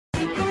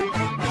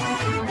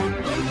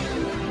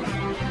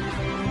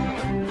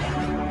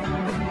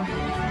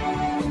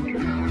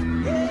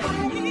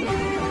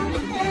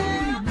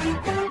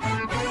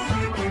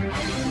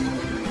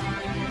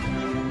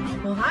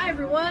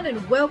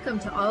and welcome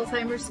to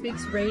Alzheimer's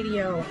Speaks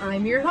Radio.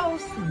 I'm your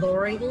host,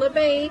 Lorrie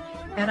LeBay,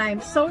 and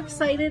I'm so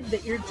excited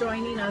that you're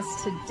joining us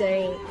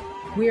today.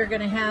 We are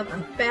going to have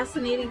a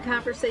fascinating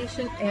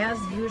conversation as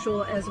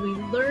usual as we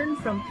learn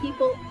from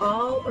people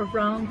all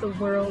around the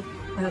world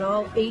at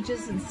all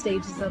ages and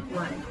stages of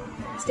life.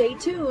 Stay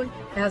tuned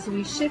as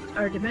we shift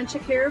our dementia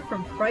care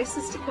from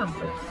crisis to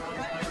comfort.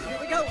 Here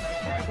we go.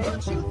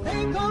 What you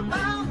think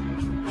about,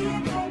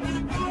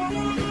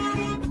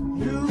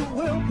 you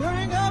will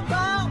bring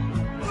about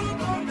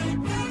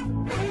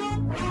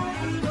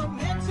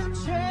dementia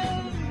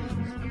change.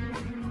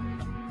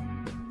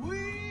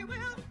 We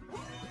will.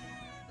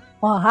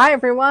 Well, hi,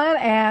 everyone,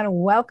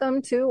 and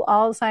welcome to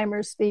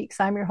Alzheimer's Speaks.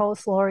 I'm your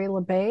host, Lorrie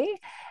LeBay.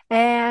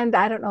 And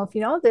I don't know if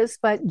you know this,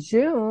 but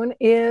June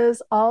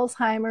is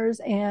Alzheimer's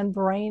and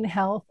Brain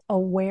Health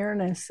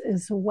Awareness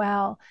as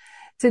well.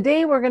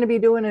 Today, we're going to be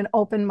doing an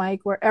open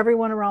mic where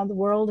everyone around the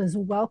world is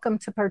welcome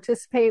to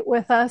participate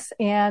with us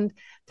and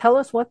tell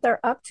us what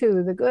they're up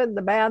to, the good,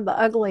 the bad, the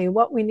ugly,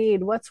 what we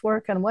need, what's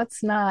working,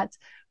 what's not,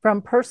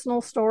 from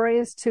personal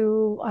stories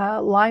to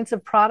lines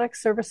of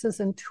products, services,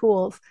 and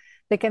tools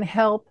that can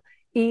help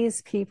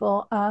ease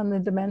people on the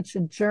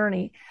dementia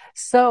journey.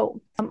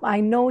 So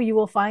I know you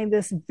will find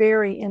this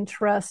very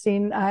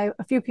interesting. A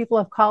few people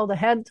have called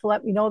ahead to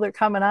let me know they're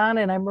coming on,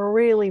 and I'm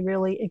really,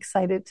 really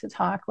excited to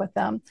talk with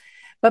them.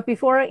 But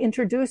before I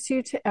introduce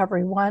you to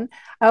everyone,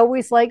 I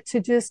always like to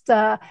just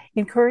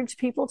encourage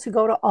people to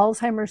go to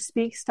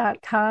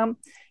AlzheimersSpeaks.com.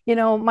 You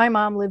know, my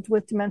mom lived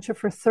with dementia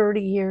for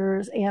 30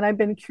 years, and I've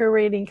been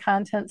curating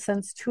content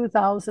since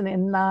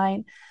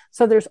 2009.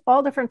 So there's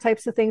all different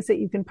types of things that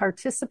you can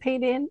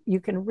participate in. You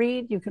can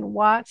read, you can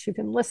watch, you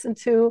can listen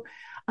to,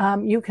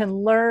 you can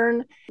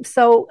learn.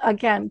 So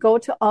again, go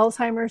to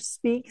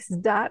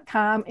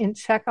AlzheimersSpeaks.com and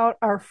check out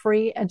our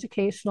free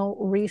educational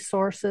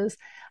resources.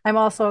 I'm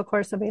also, of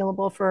course,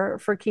 available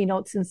for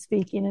keynotes and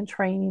speaking and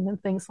training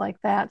and things like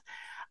that.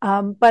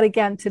 But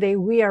again, today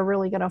we are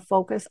really going to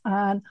focus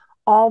on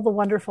all the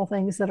wonderful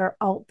things that are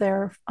out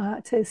there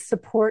to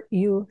support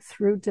you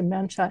through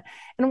dementia.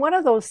 And one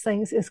of those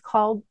things is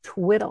called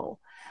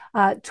Twiddle.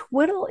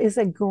 Twiddle is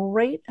a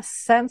great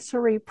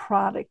sensory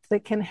product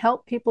that can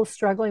help people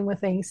struggling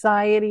with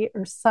anxiety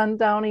or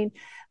sundowning.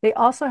 They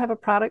also have a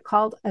product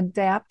called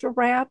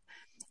AdaptWrap,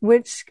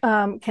 which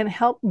can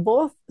help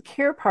both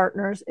care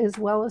partners as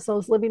well as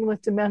those living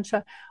with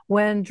dementia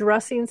when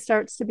dressing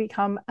starts to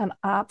become an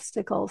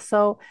obstacle.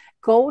 So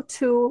go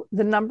to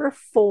the number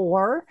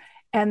 4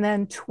 and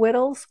then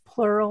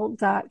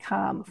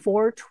twiddlesplural.com,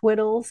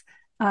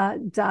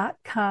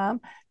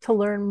 4twiddles.com to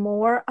learn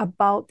more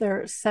about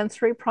their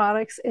sensory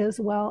products as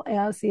well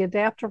as the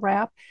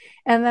AdaptWrap.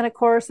 And then, of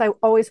course, I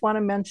always want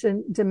to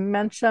mention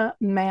Dementia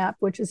Map,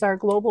 which is our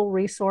global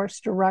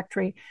resource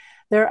directory.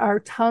 There are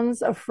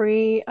tons of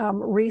free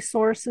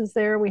resources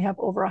there. We have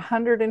over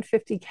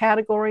 150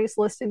 categories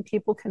listed.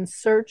 People can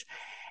search.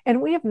 And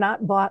we have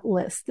not bought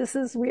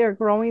lists. We are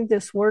growing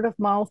this word of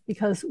mouth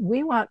because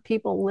we want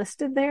people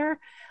listed there.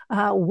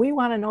 We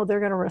want to know they're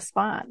going to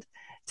respond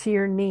to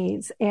your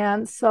needs.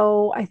 And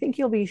so I think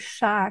you'll be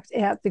shocked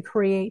at the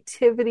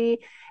creativity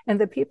and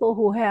the people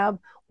who have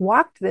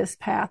walked this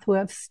path, who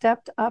have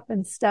stepped up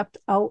and stepped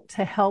out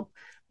to help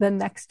the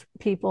next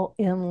people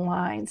in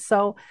line.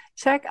 So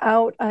check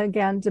out,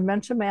 again,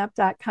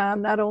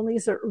 dementiamap.com. Not only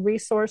is it a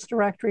resource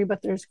directory,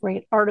 but there's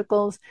great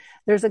articles,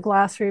 there's a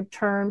glossary of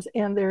terms,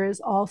 and there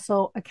is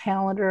also a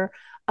calendar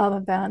of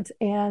events.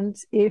 And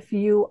if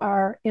you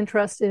are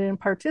interested in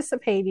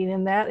participating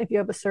in that, if you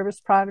have a service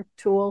product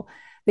tool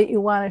that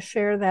you want to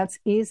share, that's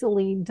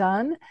easily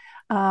done.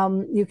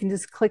 You can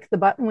just click the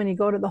button when you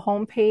go to the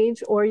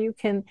homepage, or you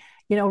can,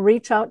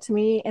 reach out to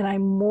me, and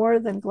I'm more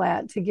than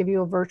glad to give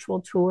you a virtual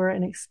tour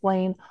and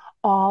explain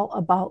all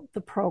about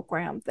the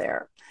program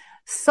there.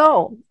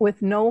 So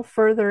with no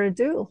further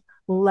ado,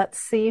 let's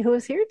see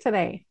who's here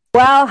today.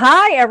 Well,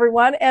 hi,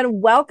 everyone,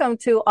 and welcome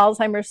to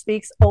Alzheimer's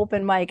Speaks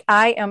Open Mic.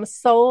 I am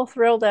so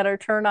thrilled at our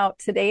turnout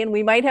today, and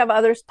we might have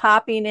others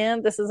popping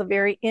in. This is a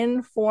very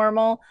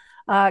informal,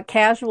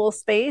 casual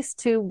space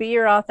to be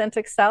your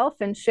authentic self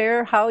and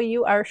share how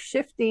you are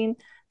shifting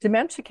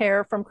dementia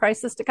care from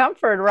crisis to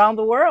comfort around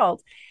the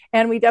world.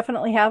 And we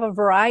definitely have a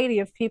variety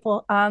of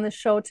people on the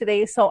show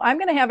today. So I'm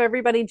going to have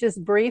everybody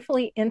just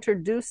briefly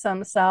introduce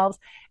themselves,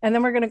 and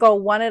then we're going to go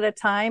one at a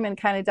time and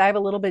kind of dive a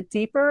little bit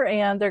deeper,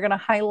 and they're going to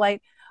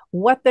highlight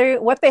what they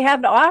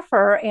have to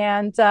offer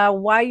and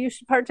why you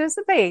should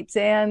participate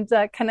and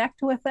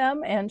connect with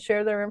them and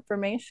share their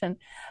information.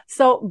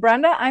 So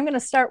Brenda, I'm going to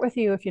start with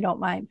you if you don't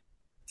mind.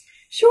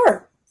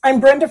 Sure. I'm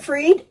Brenda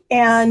Freed,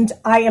 and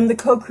I am the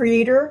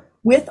co-creator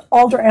with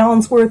Alder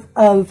Allensworth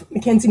of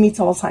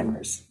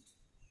MackenzieMeetsAlzheimers.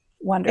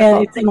 Wonderful.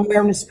 And it's an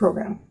awareness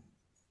program.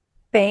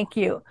 Thank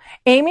you.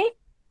 Amy?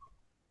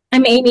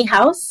 I'm Amy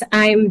House.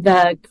 I'm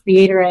the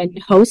creator and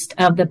host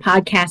of the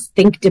podcast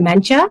Think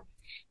Dementia,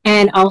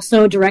 and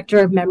also director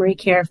of memory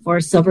care for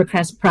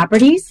Silvercrest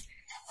Properties,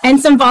 and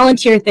some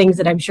volunteer things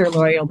that I'm sure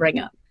Lorrie will bring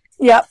up.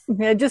 Yep,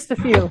 yeah, just a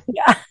few.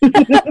 Yeah.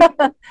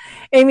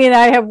 Amy and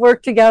I have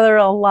worked together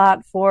a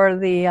lot for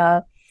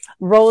the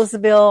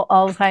Roseville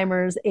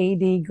Alzheimer's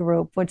AD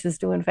group, which is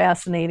doing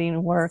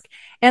fascinating work.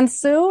 And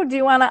Sue, do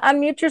you want to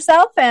unmute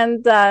yourself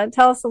and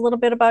tell us a little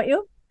bit about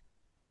you?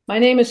 My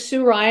name is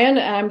Sue Ryan.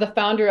 I'm the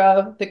founder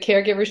of the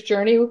Caregiver's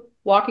Journey,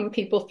 walking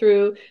people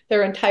through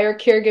their entire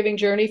caregiving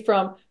journey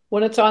from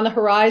when it's on the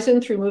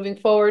horizon through moving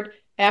forward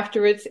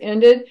after it's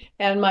ended.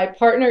 And my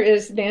partner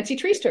is Nancy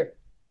Treaster.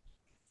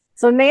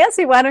 So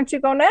Nancy, why don't you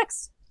go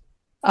next?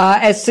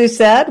 As Sue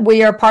said,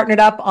 we are partnered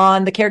up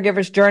on the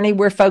Caregiver's Journey.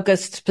 We're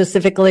focused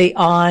specifically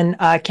on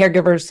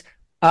caregivers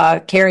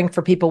caring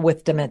for people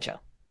with dementia.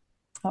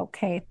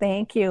 Okay,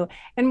 thank you.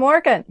 And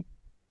Morgan?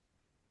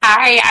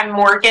 Hi, I'm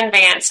Morgan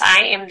Vance.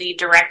 I am the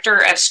Director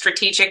of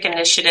Strategic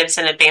Initiatives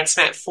and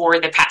Advancement for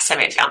the Pat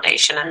Summitt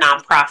Foundation, a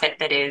nonprofit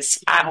that is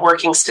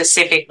working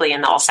specifically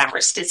in the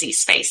Alzheimer's disease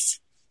space.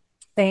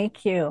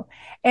 Thank you.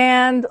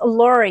 And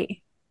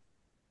Lorrie?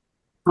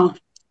 Oh,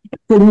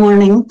 good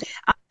morning.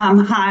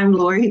 Hi, I'm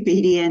Lorrie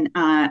Beattie, and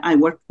I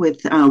work with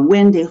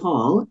Wendy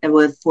Hall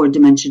for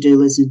Dementia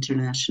Doulas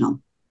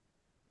International.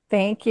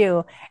 Thank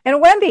you.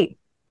 And Wendy?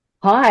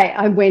 Hi,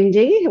 I'm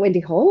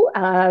Wendy Hall,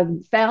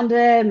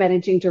 founder,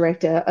 managing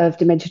director of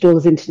Dementia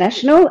Doulas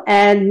International,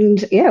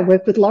 and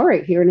work with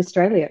Lorrie here in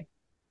Australia.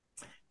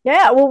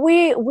 Yeah, well,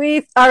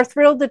 we are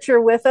thrilled that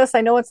you're with us.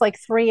 I know it's like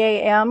 3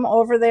 a.m.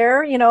 over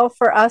there,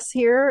 for us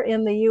here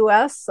in the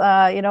U.S.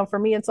 For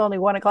me, it's only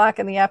 1 o'clock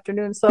in the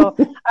afternoon. So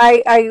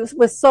I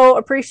was so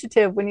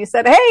appreciative when you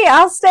said, hey,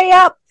 I'll stay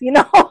up.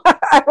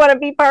 I want to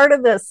be part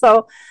of this.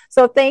 So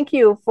thank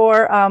you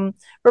for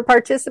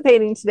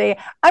participating today.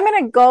 I'm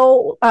going to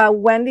go,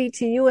 Wendy,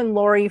 to you and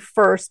Lorrie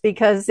first,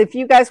 because if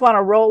you guys want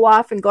to roll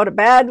off and go to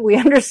bed, we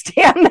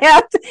understand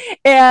that.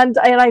 And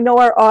I know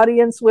our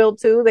audience will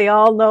too. They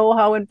all know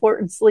how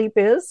important sleep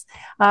is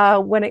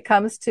when it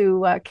comes to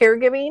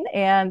caregiving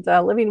and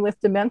living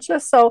with dementia.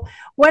 So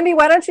Wendy,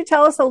 why don't you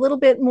tell us a little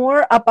bit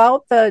more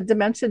about the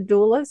Dementia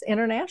Doulas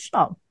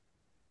International?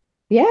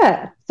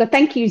 Yeah, so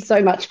thank you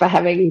so much for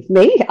having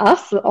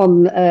us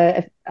on,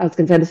 I was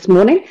going to say this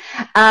morning.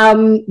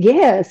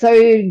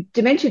 So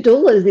Dementia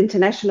Doulas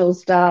International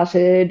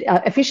started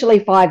officially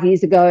 5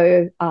 years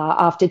ago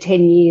after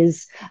 10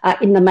 years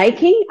in the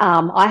making.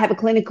 I have a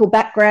clinical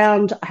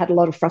background. I had a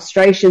lot of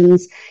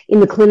frustrations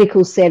in the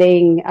clinical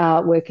setting,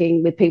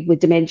 working with people with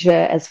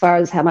dementia as far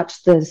as how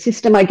much the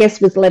system, I guess,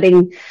 was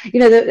letting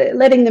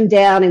them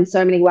down in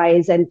so many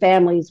ways, and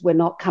families were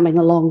not coming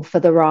along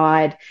for the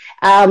ride.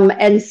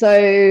 And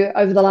so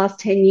over the last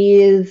 10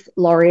 years,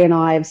 Lorrie and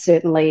I have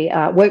certainly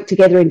worked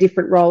together in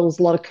different roles,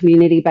 a lot of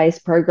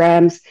community-based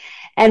programs,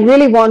 and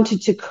really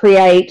wanted to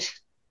create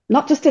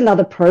not just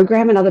another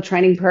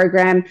training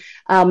program,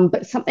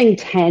 but something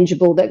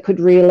tangible that could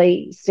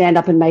really stand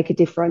up and make a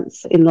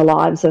difference in the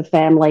lives of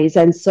families.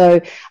 And so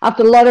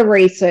after a lot of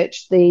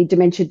research, the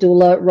Dementia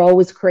Doula role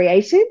was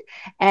created,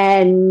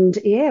 and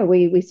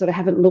we sort of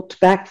haven't looked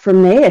back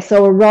from there.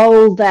 So a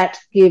role that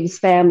gives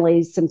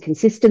families some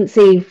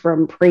consistency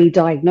from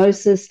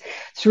pre-diagnosis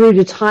through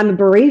to time of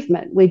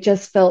bereavement. We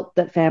just felt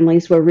that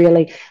families were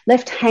really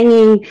left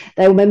hanging.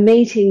 They were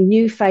meeting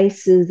new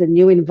faces and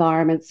new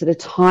environments at a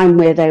time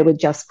where they were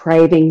just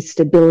craving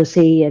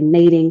stability and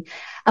needing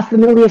a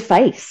familiar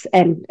face.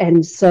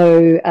 And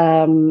so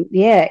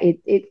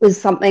it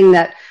was something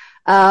that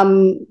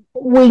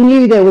we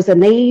knew there was a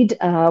need.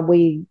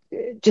 We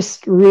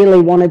just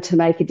really wanted to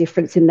make a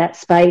difference in that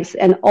space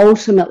and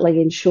ultimately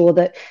ensure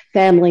that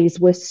families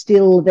were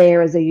still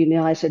there as a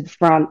united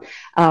front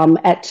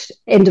at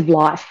end of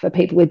life for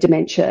people with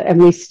dementia.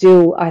 And we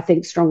still, I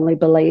think, strongly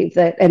believe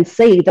that and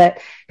see that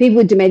people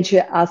with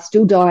dementia are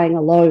still dying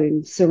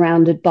alone,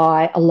 surrounded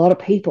by a lot of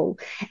people.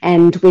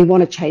 And we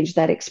want to change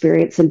that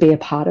experience and be a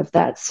part of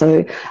that.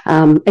 So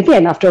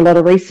again, after a lot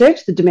of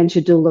research, the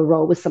Dementia Doula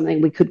role was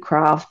something we could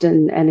craft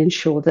and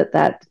ensure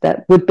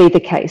that would be the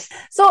case.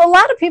 So a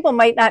lot of people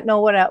might not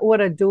know what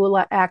a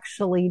doula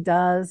actually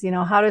does.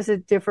 How does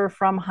it differ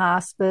from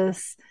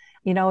hospice?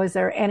 Is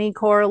there any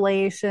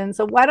correlation?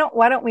 So why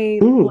don't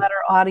we let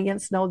our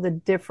audience know the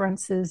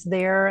differences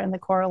there and the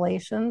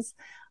correlations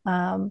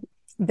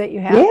that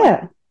you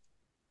have?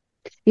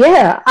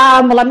 Well,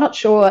 I'm not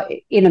sure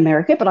in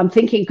America, but I'm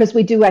thinking because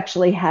we do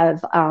actually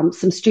have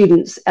some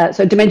students.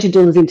 So Dementia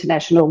Doulas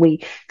International,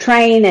 we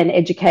train and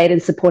educate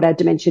and support our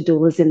dementia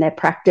doulas in their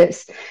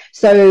practice.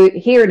 So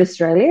here in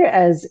Australia,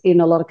 as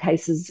in a lot of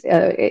cases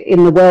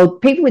in the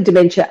world, people with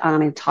dementia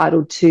aren't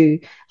entitled to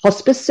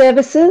hospice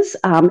services.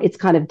 It's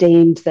kind of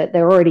deemed that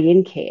they're already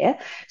in care.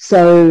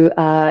 So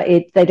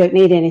they don't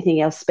need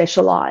anything else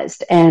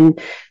specialised. And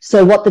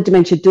so what the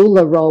Dementia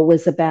Doula role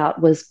was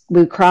about was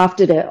we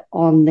crafted it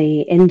on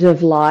the end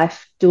of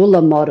life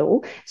doula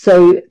model.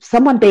 So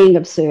someone being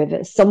of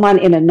service, someone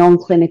in a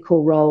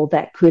non-clinical role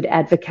that could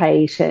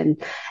advocate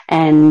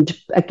and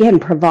again,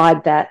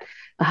 provide that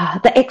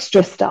the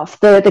extra stuff,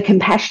 the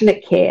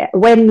compassionate care.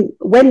 When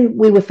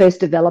we were first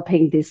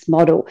developing this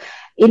model,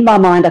 in my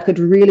mind, I could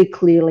really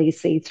clearly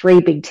see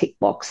three big tick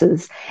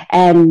boxes.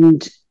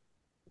 And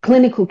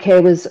clinical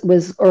care was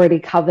already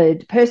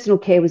covered, personal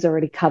care was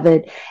already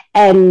covered,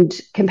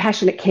 and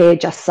compassionate care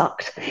just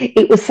sucked.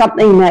 It was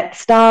something that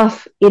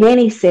staff in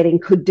any setting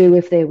could do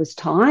if there was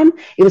time.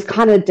 It was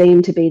kind of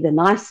deemed to be the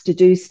nice to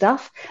do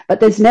stuff, but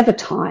there's never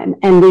time.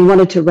 And we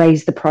wanted to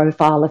raise the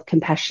profile of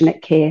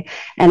compassionate care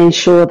and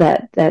ensure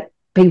that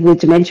people with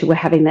dementia were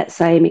having that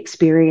same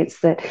experience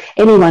that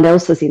anyone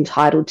else is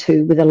entitled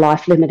to with a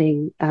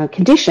life-limiting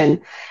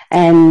condition.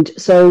 And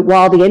so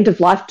while the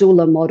end-of-life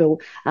doula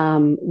model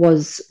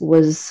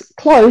was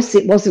close,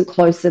 it wasn't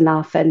close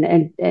enough.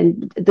 And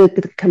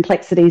the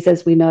complexities,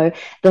 as we know,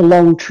 the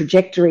long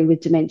trajectory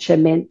with dementia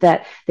meant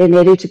that there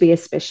needed to be a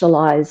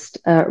specialised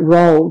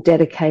role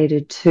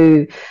dedicated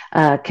to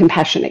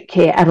compassionate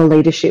care at a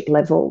leadership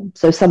level.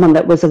 So someone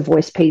that was a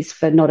voice piece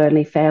for not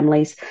only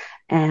families,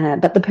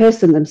 but the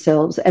person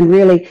themselves, and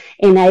really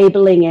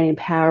enabling and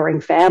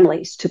empowering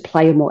families to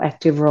play a more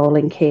active role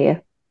in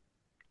care.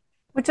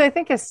 Which I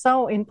think is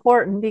so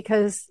important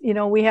because,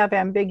 we have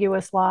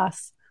ambiguous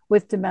loss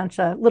with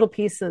dementia, little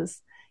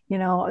pieces,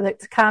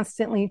 that's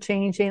constantly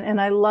changing.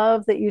 And I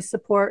love that you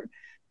support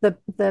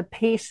the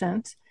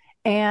patient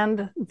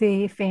and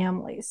the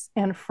families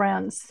and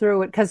friends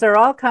through it, because they're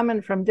all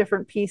coming from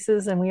different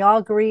pieces and we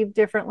all grieve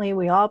differently.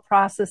 We all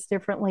process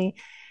differently.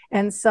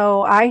 And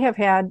so I have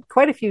had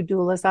quite a few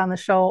doulas on the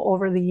show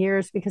over the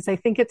years because I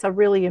think it's a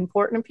really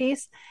important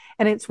piece.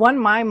 And it's one,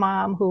 my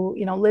mom, who,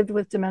 lived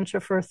with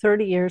dementia for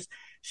 30 years,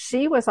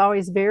 she was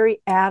always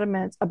very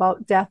adamant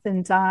about death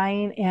and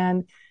dying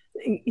and,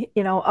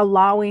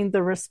 allowing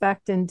the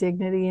respect and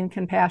dignity and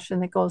compassion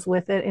that goes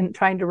with it and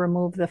trying to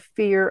remove the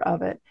fear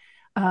of it,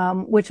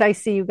 which I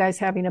see you guys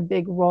having a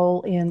big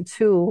role in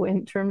too,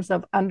 in terms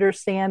of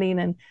understanding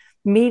and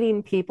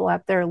meeting people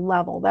at their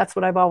level. That's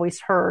what I've always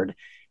heard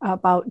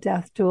about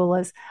death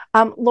doulas.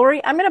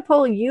 Lorrie, I'm going to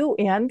pull you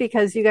in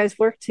because you guys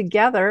work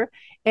together.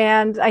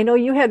 And I know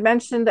you had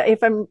mentioned,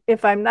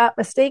 if I'm not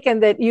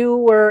mistaken, that you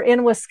were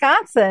in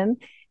Wisconsin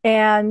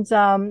and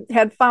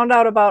had found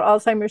out about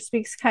Alzheimer's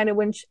Speaks kind of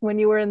when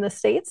you were in the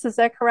States. Is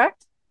that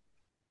correct?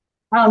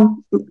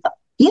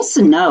 Yes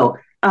and no.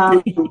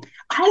 I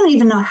don't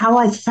even know how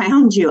I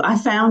found you. I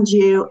found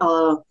you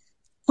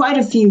quite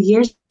a few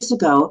years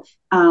ago.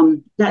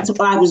 That's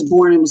why I was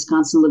born in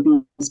Wisconsin, lived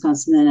in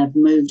Wisconsin, then I've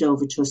moved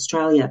over to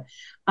Australia.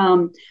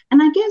 And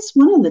I guess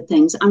one of the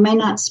things, I may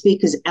not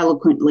speak as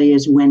eloquently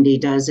as Wendy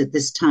does at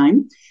this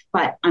time,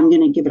 but I'm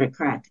going to give it a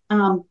crack.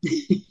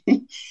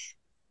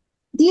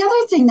 The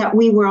other thing that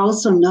we were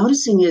also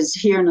noticing is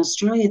here in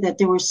Australia that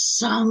there were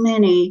so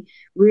many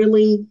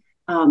really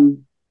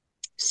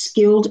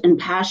skilled and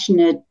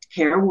passionate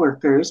care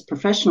workers,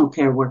 professional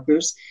care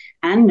workers,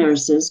 and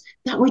nurses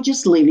that were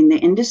just leaving the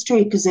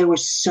industry because they were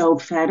so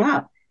fed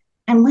up.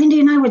 And Wendy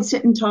and I would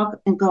sit and talk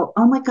and go,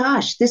 oh my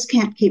gosh, this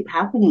can't keep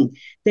happening.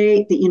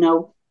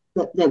 The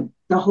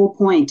whole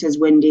point, as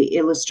Wendy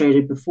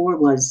illustrated before,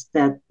 was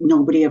that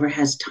nobody ever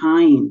has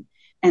time.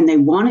 And they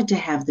wanted to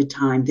have the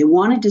time. They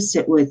wanted to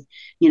sit with,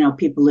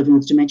 people living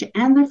with dementia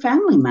and their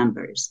family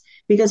members,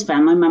 because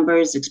family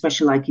members,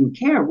 especially like in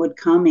care, would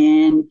come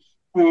in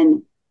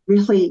and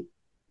really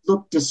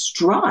look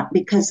distraught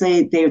because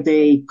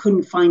they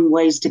couldn't find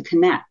ways to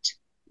connect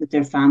with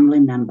their family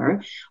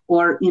member,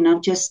 or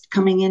just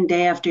coming in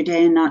day after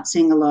day and not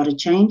seeing a lot of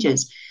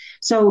changes.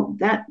 So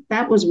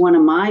that was one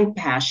of my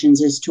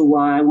passions as to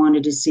why I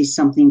wanted to see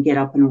something get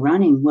up and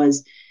running,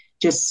 was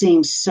just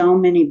seeing so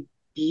many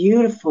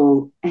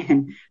beautiful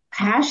and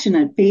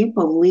passionate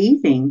people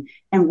leaving,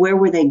 and where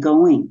were they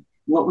going?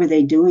 What were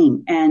they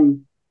doing?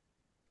 And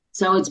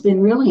so it's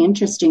been really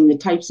interesting, the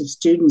types of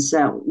students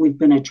that we've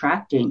been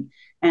attracting.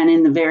 And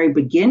in the very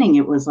beginning,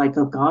 it was like,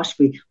 oh gosh,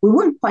 we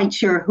weren't quite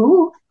sure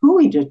who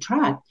we'd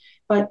attract,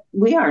 but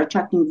we are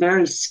attracting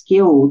very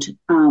skilled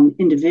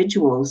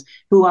individuals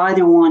who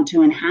either want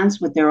to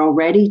enhance what they're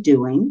already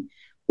doing,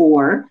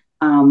 or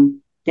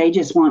they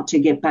just want to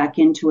get back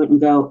into it and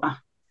go,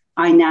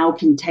 I now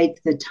can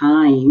take the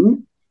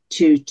time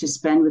to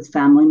spend with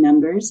family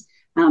members,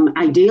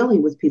 ideally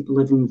with people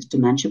living with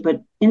dementia,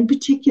 but in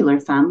particular,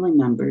 family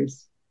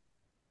members.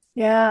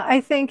 Yeah,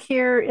 I think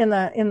here in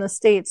the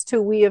States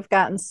too, we have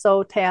gotten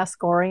so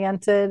task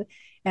oriented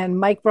and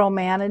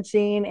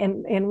micromanaging,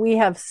 and we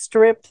have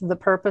stripped the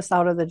purpose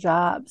out of the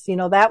jobs.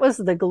 That was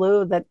the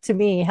glue that to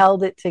me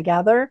held it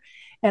together.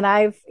 And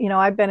I've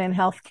been in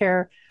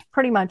healthcare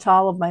pretty much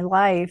all of my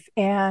life,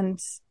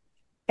 and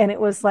it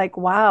was like,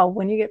 wow,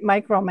 when you get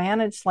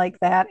micromanaged like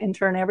that and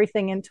turn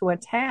everything into a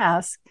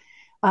task,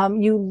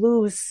 you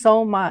lose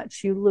so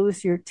much. You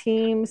lose your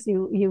teams,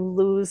 you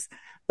lose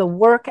the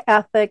work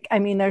ethic. I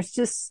mean, there's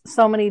just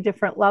so many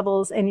different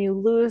levels, and you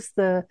lose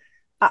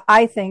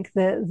I think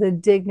the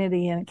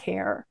dignity and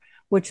care,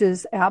 which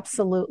is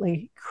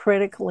absolutely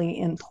critically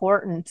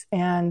important.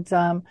 And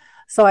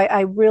so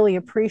I really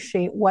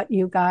appreciate what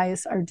you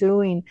guys are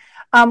doing.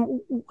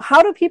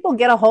 How do people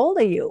get a hold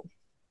of you?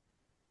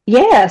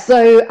 Yeah,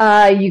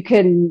 so you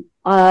can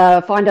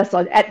Find us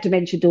at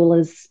Dementia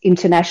Doulas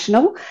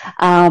International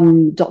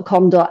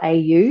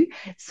 .com.au.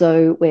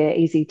 So we're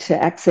easy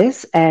to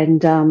access.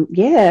 And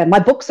my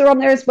books are on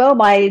there as well.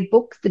 My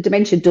book, The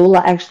Dementia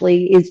Doula,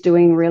 actually is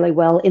doing really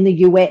well in the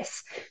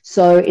US.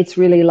 So it's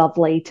really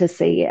lovely to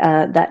see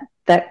that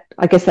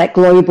I guess that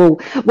global,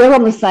 we're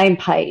on the same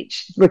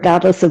page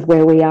regardless of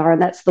where we are.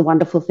 And that's the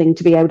wonderful thing,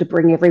 to be able to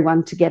bring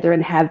everyone together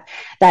and have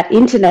that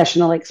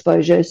international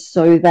exposure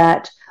so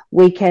that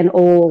we can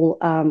all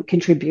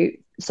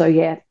contribute. So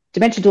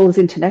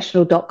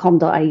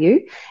dementiadoulasinternational.com.au.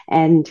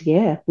 And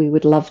we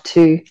would love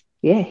to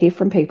hear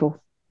from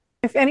people.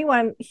 If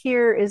anyone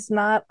here is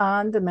not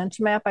on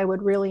Dementia Map, I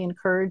would really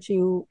encourage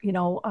you,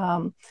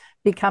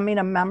 becoming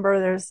a member.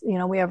 There's,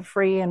 we have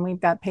free and we've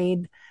got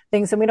paid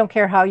things, and we don't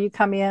care how you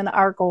come in.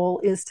 Our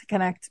goal is to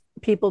connect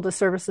people to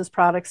services,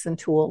 products, and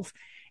tools,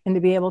 and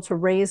to be able to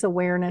raise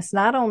awareness,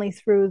 not only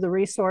through the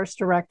resource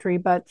directory,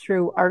 but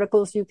through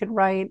articles you can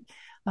write.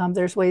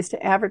 There's ways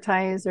to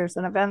advertise. There's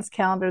an events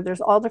calendar.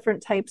 There's all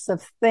different types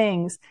of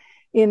things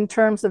in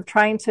terms of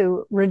trying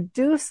to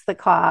reduce the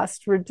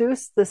cost,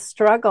 reduce the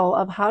struggle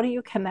of how do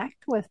you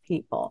connect with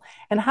people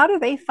and how do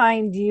they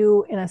find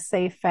you in a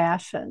safe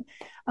fashion.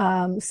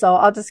 So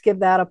I'll just give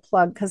that a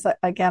plug because,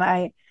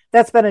 again,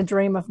 that's been a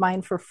dream of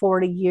mine for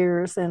 40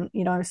 years. And,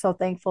 I'm so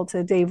thankful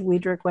to Dave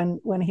Wiedrick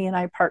when he and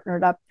I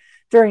partnered up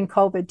during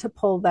COVID to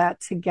pull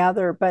that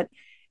together. But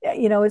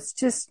it's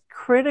just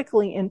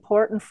critically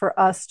important for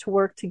us to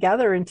work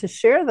together and to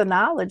share the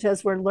knowledge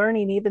as we're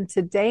learning even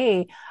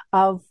today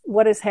of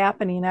what is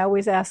happening. I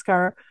always ask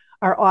our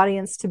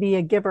audience to be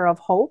a giver of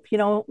hope.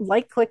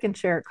 Like, click, and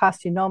share. It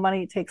costs you no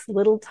money. It takes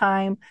little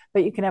time,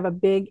 but you can have a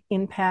big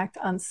impact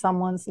on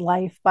someone's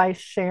life by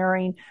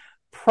sharing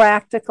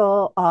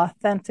practical,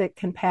 authentic,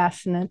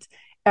 compassionate,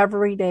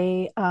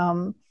 everyday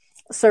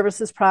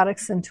services,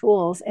 products, and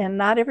tools. And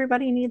not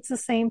everybody needs the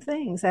same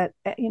things.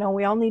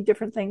 We all need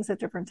different things at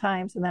different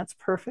times, and that's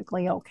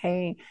perfectly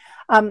okay.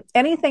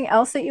 Anything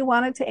else that you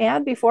wanted to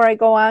add before I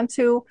go on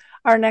to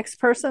our next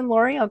person?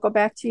 Lorrie, I'll go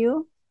back to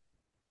you.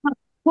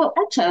 Well,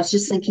 actually, I was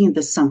just thinking of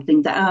this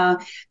something. I'm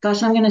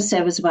going to say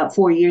it was about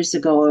 4 years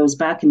ago. I was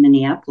back in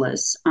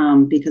Minneapolis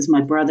because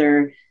my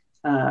brother,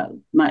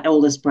 my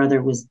oldest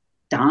brother, was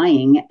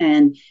dying,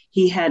 and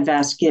he had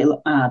vascular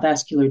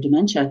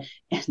dementia.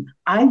 And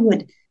I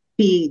would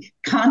be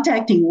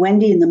contacting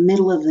Wendy in the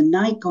middle of the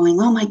night going,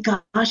 oh my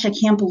gosh, I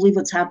can't believe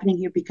what's happening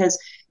here, because,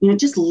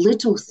 just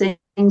little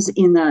things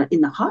in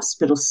the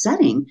hospital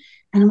setting.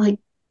 And I'm like,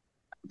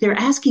 they're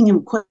asking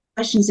him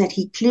questions that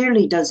he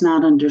clearly does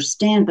not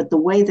understand, but the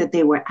way that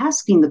they were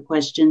asking the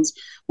questions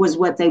was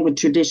what they would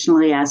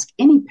traditionally ask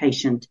any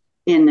patient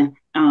in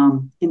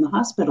the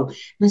hospital.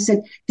 And I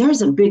said,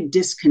 there's a big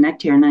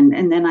disconnect here.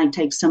 And then I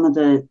take some of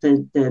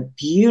the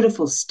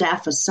beautiful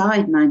staff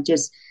aside, and I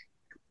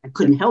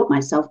couldn't help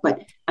myself,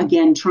 but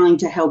again, trying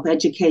to help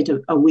educate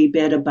a wee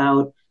bit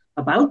about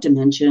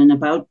dementia and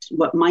about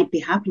what might be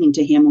happening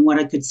to him and what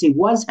I could see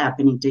was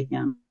happening to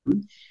him.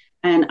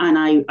 And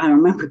I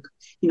remember,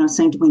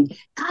 saying to me,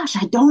 gosh,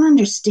 I don't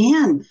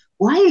understand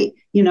why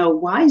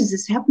is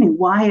this happening?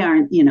 Why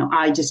aren't,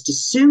 I just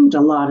assumed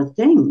a lot of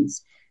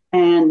things.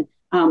 And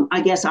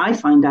I guess I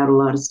find out a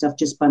lot of stuff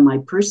just by my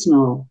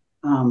personal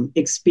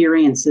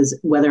experiences,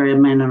 whether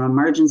I'm in an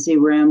emergency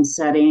room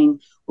setting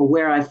or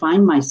where I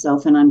find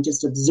myself, and I'm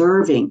just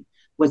observing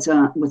what's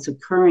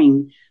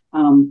occurring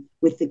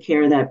with the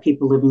care that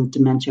people living with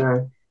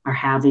dementia are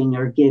having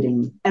or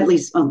getting, at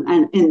least.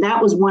 And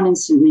that was one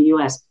instance in the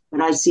U.S.,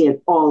 but I see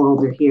it all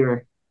over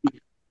here at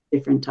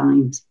different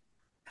times.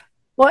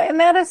 Well, and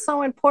that is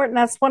so important.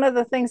 That's one of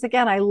the things,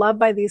 again, I love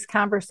by these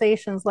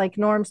conversations, like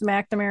Norm's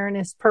McNamara and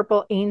his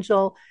Purple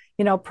Angel,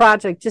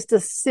 project, just a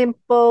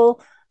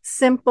simple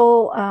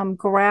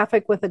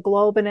graphic with a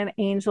globe and an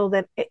angel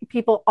that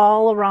people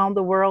all around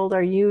the world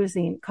are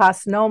using.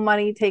 Costs no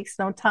money, takes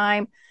no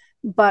time.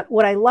 But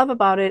what I love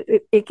about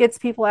it gets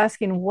people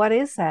asking, what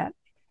is that?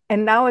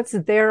 And now it's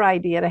their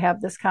idea to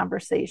have this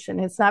conversation.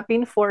 It's not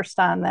being forced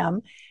on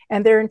them,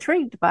 and they're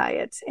intrigued by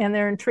it, and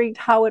they're intrigued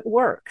how it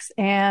works.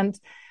 And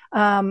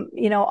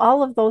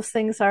all of those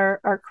things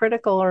are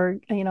critical. Or,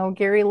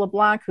 Gary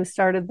LeBlanc, who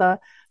started the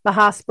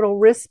hospital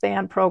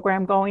wristband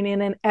program, going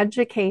in and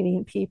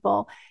educating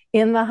people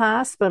in the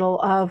hospital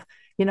of,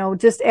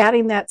 just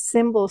adding that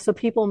symbol so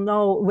people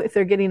know if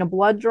they're getting a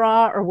blood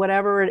draw or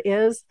whatever it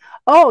is.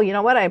 Oh, you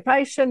know what? I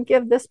probably shouldn't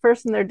give this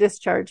person their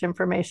discharge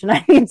information.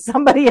 I need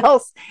somebody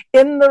else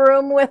in the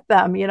room with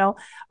them,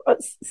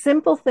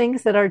 simple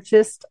things that are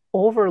just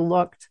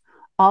overlooked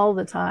all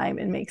the time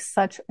and makes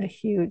such a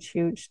huge,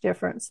 huge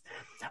difference.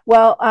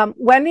 Well,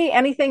 Wendy,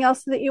 anything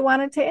else that you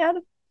wanted to add?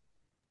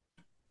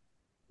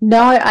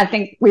 No, I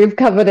think we've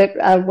covered it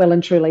well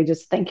and truly.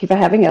 Just thank you for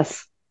having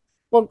us.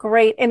 Well,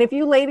 great. And if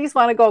you ladies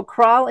want to go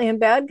crawl in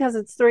bed because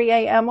it's 3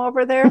 a.m.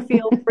 over there,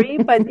 feel free,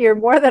 but you're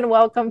more than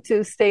welcome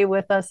to stay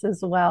with us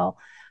as well.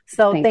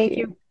 So thank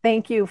you.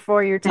 Thank you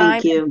for your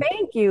time.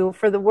 Thank you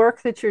for the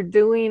work that you're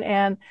doing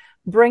and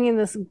bringing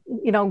this,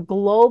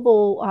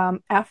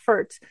 global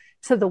effort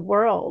to the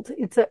world.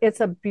 It's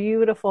a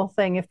beautiful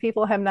thing. If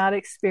people have not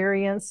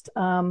experienced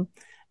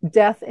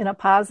death in a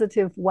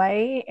positive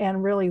way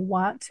and really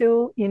want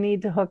to, you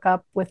need to hook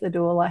up with a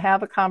doula,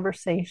 have a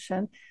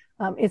conversation.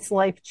 It's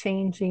life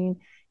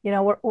changing. You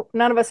know,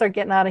 none of us are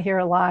getting out of here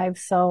alive,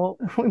 so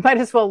we might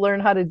as well learn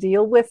how to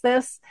deal with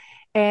this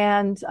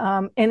and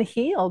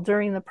heal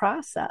during the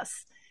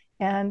process.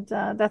 And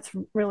that's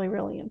really,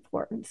 really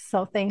important.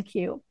 So thank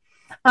you.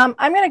 I'm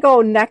going to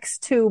go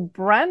next to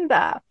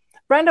Brenda.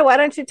 Brenda, why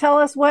don't you tell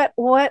us what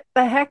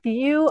the heck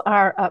you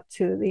are up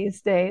to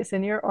these days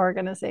in your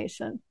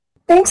organization?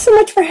 Thanks so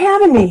much for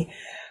having me.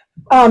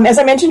 As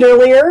I mentioned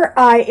earlier,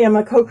 I am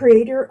a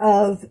co-creator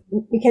of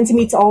Mackenzie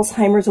Meets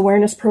Alzheimer's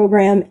Awareness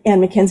Program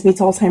and Mackenzie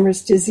Meets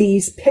Alzheimer's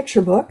Disease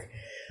Picture Book,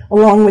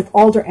 along with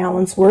Alder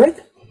Allensworth.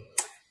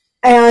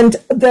 And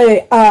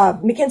the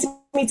Mackenzie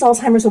Meets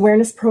Alzheimer's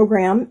Awareness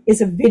Program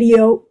is a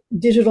video,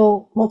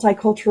 digital,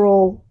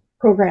 multicultural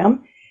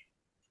program.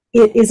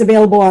 It is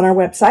available on our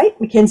website,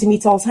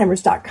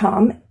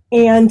 MackenzieMeetsAlzheimers.com,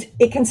 and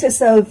it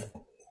consists of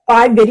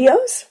 5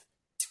 videos.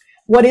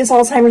 What is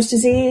Alzheimer's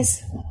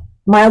disease?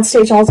 Mild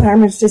stage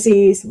Alzheimer's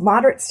disease,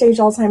 moderate stage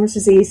Alzheimer's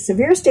disease,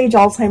 severe stage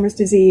Alzheimer's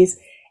disease,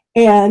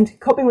 and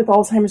coping with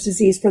Alzheimer's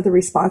disease for the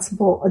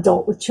responsible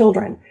adult with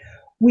children.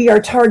 We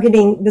are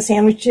targeting the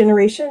sandwich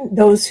generation,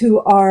 those who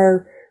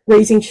are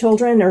raising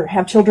children or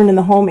have children in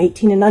the home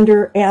 18 and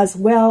under, as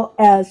well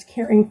as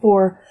caring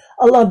for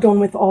a loved one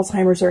with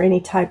Alzheimer's or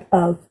any type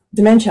of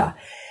dementia.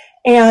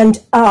 And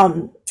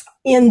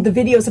in the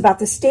videos about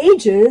the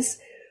stages,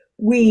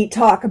 we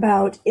talk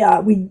about,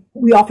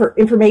 we offer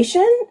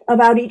information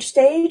about each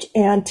stage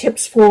and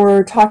tips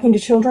for talking to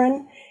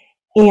children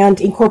and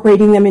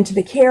incorporating them into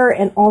the care.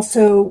 And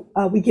also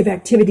we give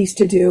activities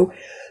to do.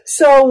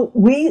 So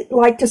we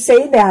like to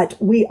say that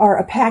we are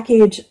a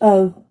package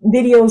of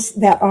videos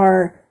that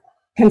are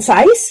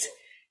concise,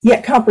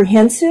 yet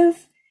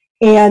comprehensive,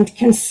 and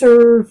can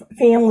serve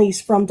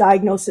families from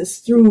diagnosis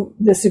through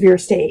the severe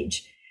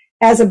stage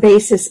as a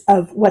basis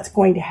of what's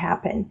going to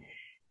happen.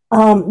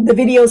 The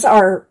videos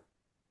are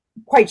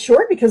quite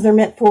short because they're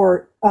meant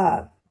for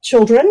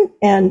children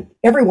and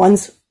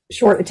everyone's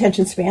short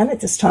attention span at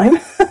this time.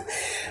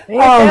 Ain't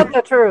that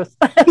the truth?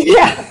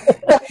 Yeah.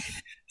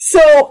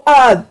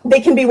 So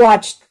they can be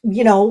watched,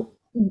 you know,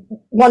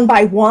 one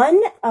by one.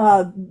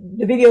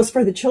 The videos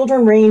for the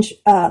children range,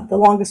 the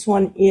longest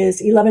one is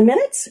 11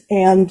 minutes,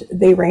 and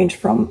they range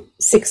from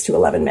 6 to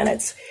 11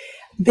 minutes.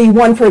 The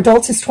one for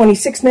adults is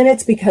 26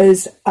 minutes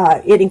because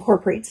it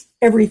incorporates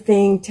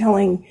everything,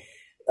 telling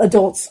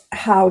adults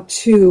how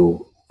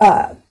to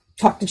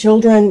talk to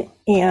children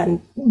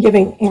and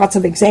giving lots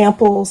of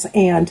examples.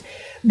 And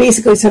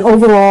basically, it's an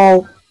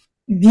overall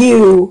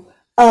view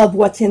of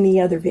what's in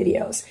the other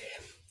videos.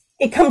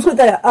 It comes with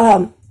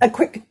a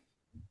quick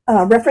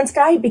reference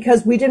guide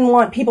because we didn't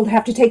want people to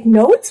have to take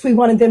notes. We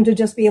wanted them to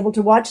just be able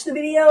to watch the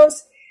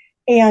videos.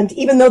 And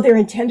even though they're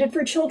intended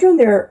for children,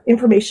 they're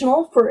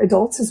informational for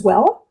adults as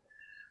well.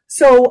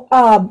 So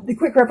the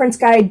quick reference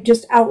guide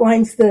just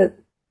outlines the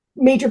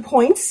major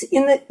points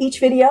in each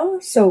video.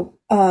 So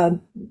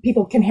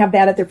people can have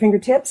that at their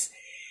fingertips.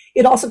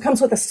 It also comes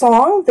with a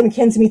song, the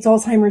Mackenzie Meets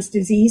Alzheimer's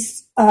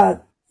Disease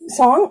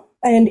song.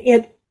 And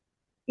it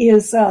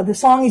is, the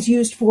song is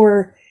used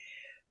for,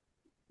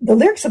 the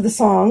lyrics of the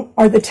song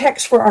are the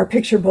text for our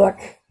picture book.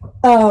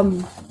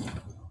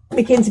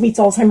 Mackenzie Meets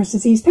Alzheimer's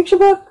Disease Picture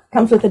Book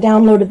comes with a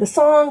download of the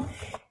song.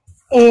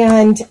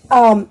 And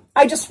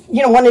I just,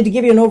 wanted to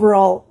give you an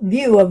overall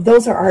view of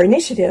those are our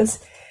initiatives.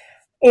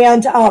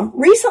 And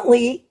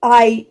recently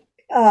I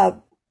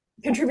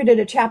contributed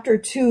a chapter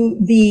to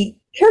the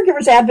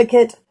Caregiver's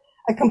Advocate,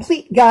 a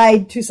complete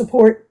guide to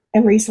support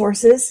and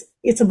resources.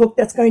 It's a book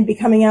that's going to be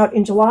coming out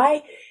in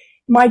July.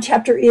 My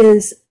chapter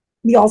is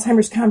The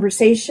Alzheimer's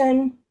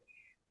Conversation,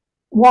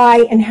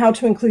 Why and How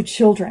to Include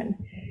Children.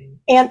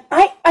 And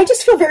I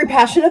just feel very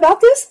passionate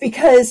about this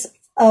because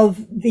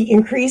of the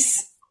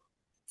increase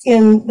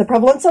in the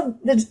prevalence of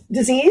the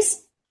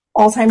disease,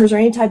 Alzheimer's or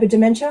any type of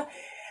dementia.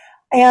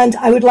 And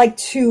I would like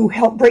to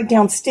help break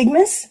down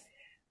stigmas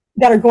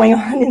that are going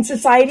on in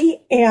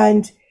society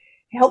and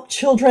help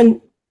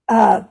children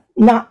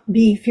not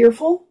be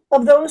fearful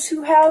of those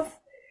who have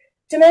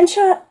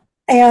dementia,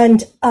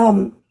 and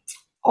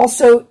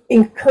also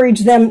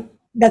encourage them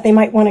that they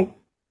might want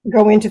to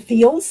go into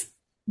fields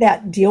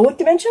that deal with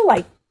dementia,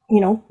 like,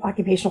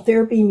 occupational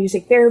therapy,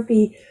 music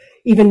therapy,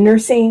 even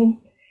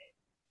nursing,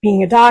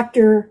 being a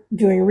doctor,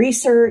 doing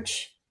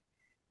research.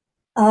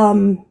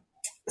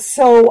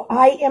 So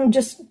I am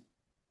just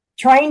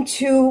trying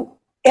to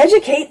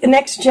educate the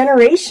next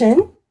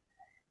generation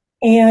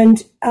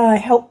and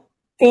help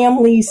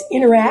families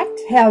interact,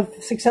 have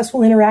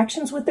successful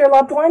interactions with their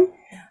loved one,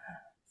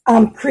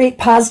 create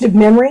positive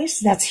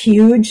memories. That's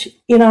huge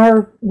in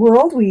our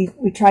world. We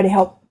try to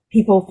help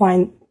people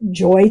find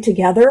joy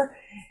together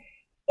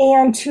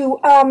and to,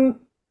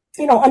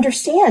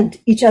 understand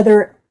each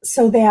other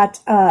so that,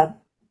 I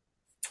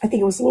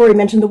think it was Lorrie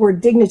mentioned the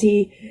word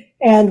dignity,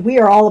 and we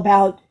are all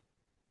about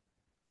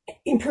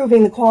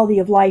improving the quality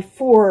of life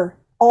for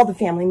all the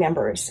family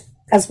members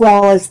as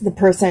well as the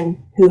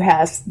person who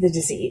has the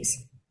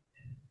disease.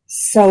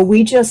 So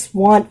we just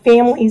want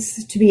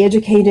families to be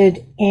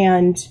educated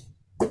and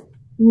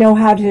know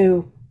how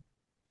to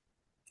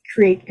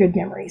create good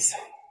memories.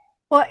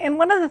 Well, and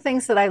one of the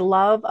things that I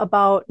love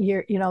about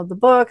the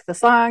book, the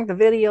song, the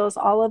videos,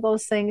 all of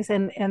those things,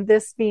 and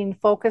this being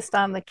focused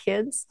on the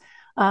kids,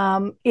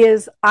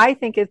 is I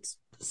think it's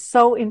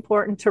so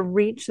important to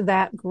reach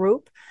that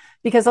group,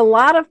 because a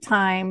lot of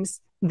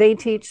times they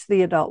teach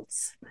the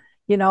adults,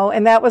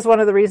 and that was one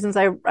of the reasons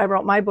I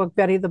wrote my book,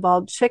 Beattie the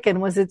Bald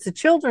Chicken, was it's a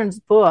children's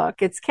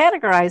book. It's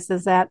categorized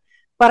as that.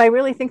 But I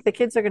really think the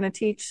kids are going to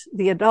teach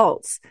the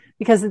adults,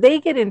 because they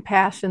get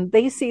impassioned.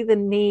 They see the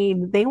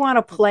need. They want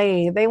to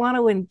play. They want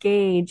to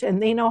engage, and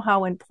they know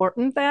how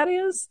important that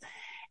is.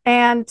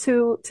 And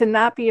to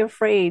not be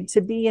afraid,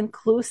 to be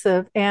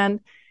inclusive.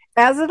 And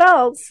as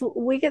adults,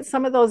 we get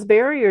some of those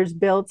barriers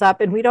built up,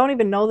 and we don't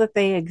even know that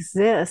they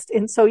exist.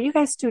 And so you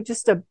guys do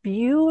just a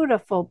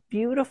beautiful,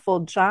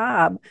 beautiful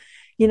job,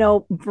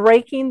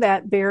 breaking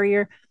that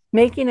barrier,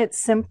 making it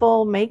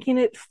simple, making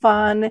it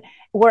fun,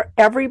 where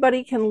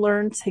everybody can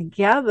learn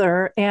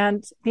together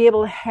and be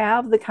able to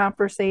have the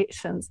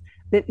conversations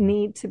that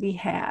need to be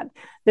had.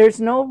 There's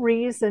no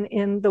reason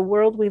in the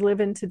world we live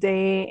in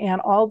today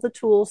and all the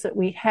tools that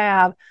we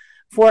have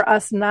for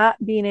us not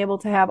being able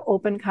to have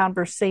open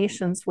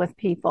conversations with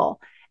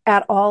people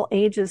at all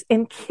ages.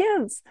 And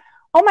kids,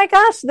 oh my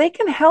gosh, they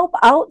can help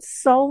out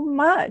so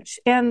much.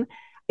 And,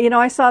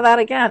 I saw that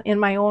again in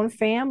my own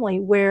family,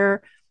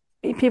 where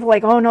people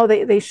like, oh no,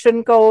 they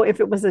shouldn't go if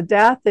it was a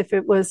death, if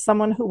it was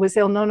someone who was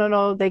ill.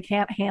 No, they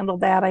can't handle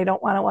that. I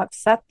don't want to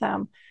upset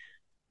them.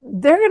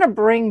 They're going to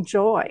bring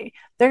joy.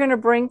 They're going to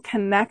bring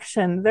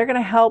connection. They're going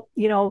to help,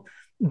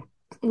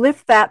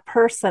 lift that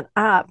person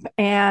up.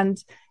 And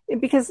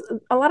because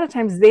a lot of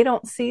times they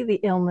don't see the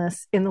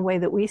illness in the way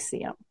that we see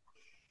them.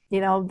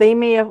 They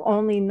may have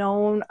only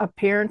known a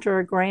parent or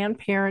a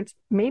grandparent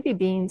maybe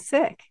being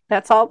sick.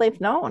 That's all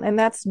they've known. And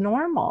that's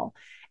normal.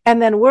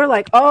 And then we're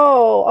like,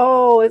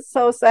 oh, it's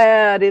so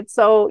sad. It's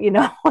so,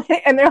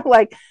 and they're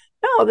like,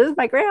 no, this is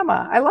my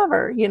grandma. I love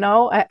her,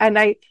 and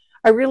I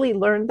really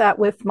learned that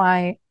with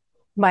my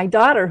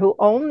daughter, who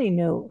only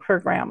knew her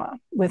grandma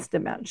with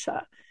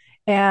dementia.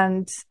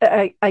 And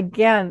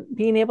again,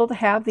 being able to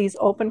have these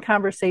open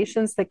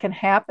conversations that can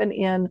happen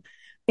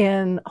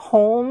in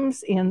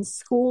homes, in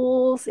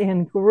schools,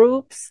 in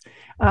groups,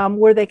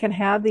 where they can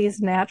have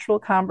these natural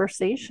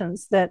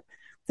conversations that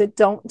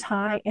don't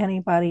tie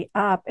anybody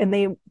up,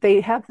 and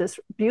they have this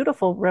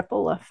beautiful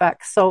ripple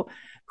effect. So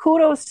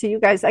kudos to you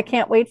guys. I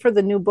can't wait for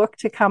the new book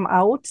to come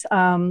out.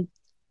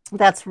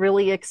 That's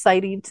really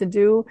exciting to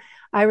do.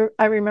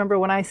 I remember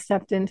when I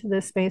stepped into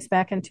this space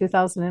back in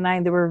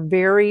 2009, there were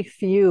very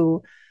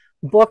few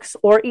books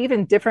or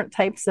even different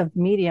types of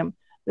medium.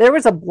 There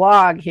was a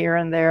blog here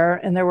and there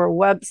were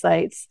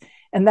websites,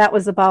 and that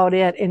was about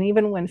it. And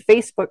even when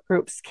Facebook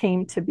groups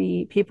came to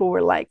be, people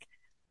were like,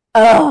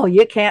 oh,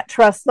 you can't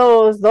trust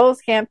those. Those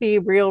can't be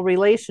real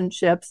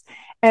relationships.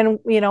 And,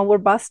 we're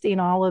busting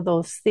all of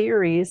those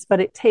theories,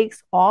 but it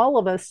takes all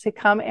of us to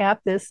come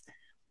at this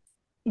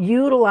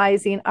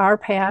utilizing our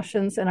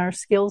passions and our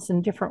skills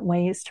in different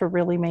ways to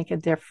really make a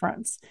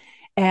difference.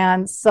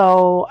 And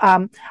so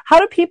how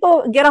do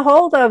people get a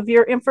hold of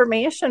your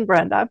information,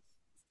 Brenda?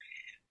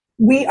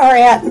 We are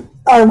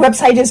our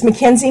website is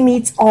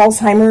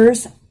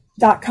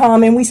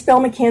MackenzieMeetsAlzheimers.com, and we spell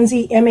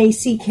Mackenzie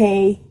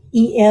MackenZie.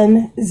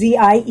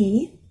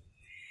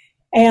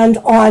 And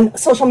on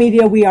social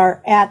media, we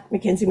are at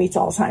Mackenzie Meets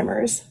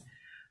Alzheimers.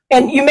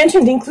 And you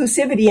mentioned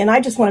inclusivity, and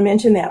I just want to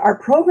mention that our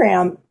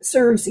program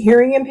serves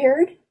hearing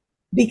impaired,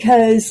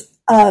 because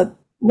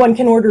one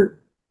can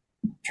order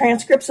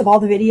transcripts of all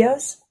the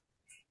videos.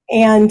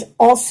 And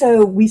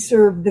also we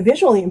serve the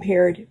visually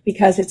impaired,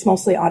 because it's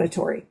mostly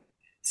auditory.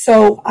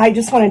 So I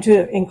just wanted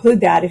to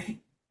include that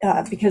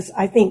because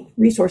I think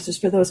resources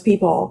for those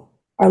people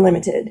are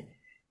limited.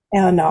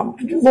 And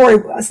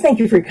Lorrie, thank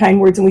you for your kind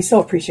words, and we so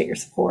appreciate your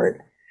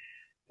support.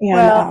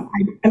 And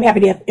I'm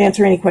happy to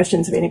answer any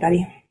questions of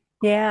anybody.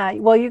 Yeah,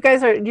 well, you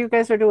guys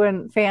are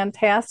doing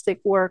fantastic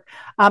work.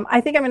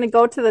 I think I'm going to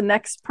go to the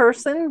next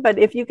person, but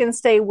if you can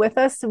stay with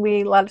us, a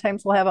lot of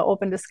times we'll have an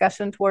open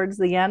discussion towards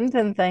the end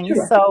and things.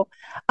 Sure. So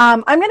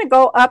I'm going to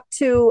go up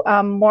to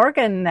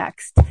Morgan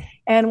next,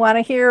 and want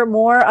to hear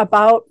more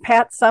about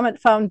Pat Summitt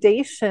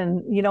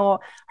Foundation.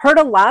 Heard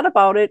a lot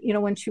about it,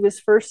 when she was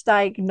first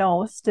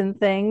diagnosed and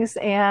things,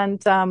 and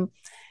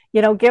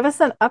give us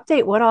an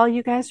update what all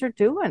you guys are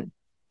doing.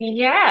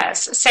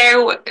 Yes.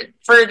 So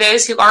for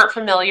those who aren't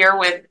familiar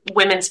with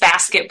women's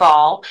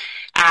basketball,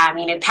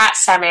 Pat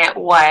Summitt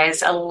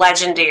was a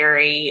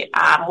legendary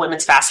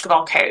women's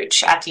basketball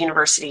coach at the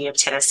University of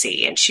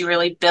Tennessee, and she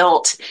really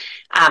built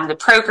the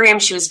program.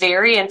 She was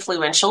very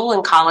influential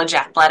in college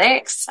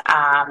athletics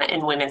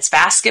and women's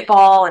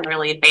basketball, and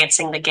really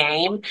advancing the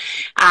game.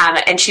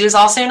 And she was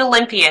also an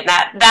Olympian.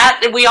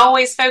 That we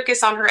always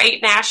focus on her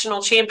 8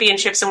 national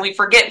championships, and we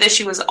forget that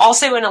she was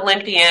also an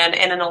Olympian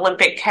and an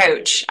Olympic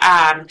coach.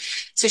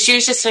 So she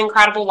was just an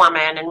incredible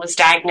woman, and was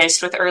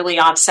diagnosed with early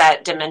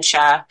onset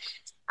dementia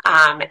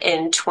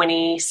in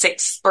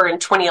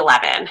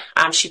 2011.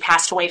 She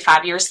passed away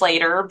 5 years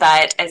later,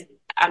 but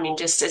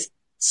just as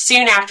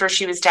soon after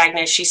she was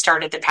diagnosed, she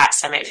started the Pat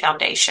Summitt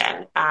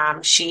Foundation.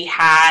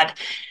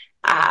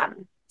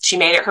 She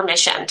made it her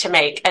mission to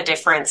make a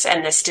difference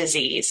in this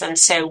disease. And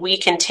so we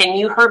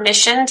continue her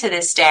mission to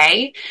this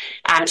day,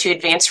 to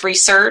advance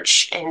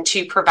research and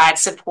to provide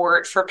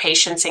support for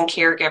patients and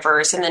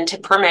caregivers, and then to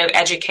promote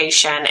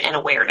education and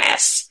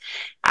awareness.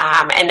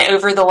 And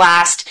over the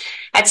last,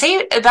 I'd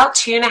say about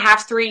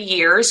 2.5, 3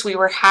 years, we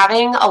were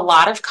having a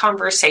lot of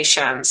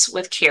conversations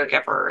with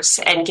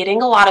caregivers and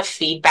getting a lot of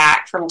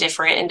feedback from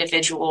different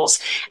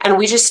individuals. And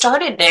we just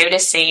started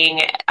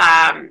noticing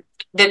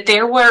that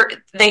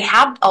they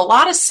had a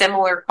lot of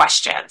similar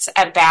questions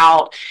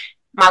about,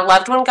 my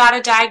loved one got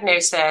a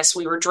diagnosis,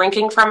 we were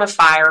drinking from a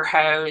fire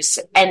hose,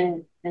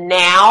 and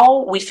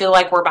now we feel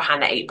like we're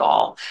behind the 8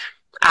 ball.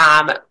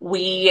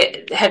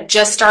 We have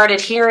just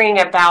started hearing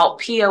about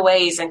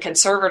POAs and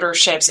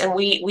conservatorships, and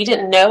we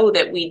didn't know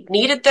that we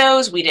needed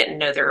those. We didn't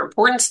know their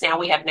importance. Now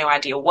we have no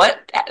idea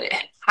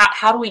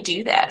how do we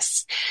do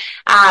this?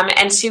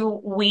 And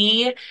so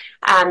we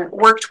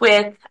worked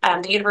with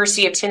the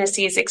University of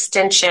Tennessee's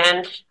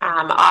Extension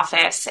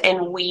office,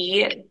 and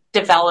we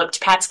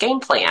developed Pat's Game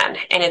Plan.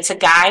 And it's a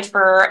guide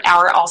for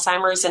our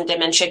Alzheimer's and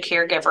dementia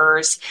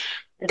caregivers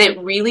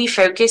that really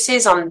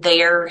focuses on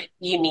their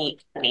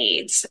unique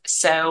needs.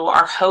 So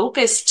our hope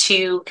is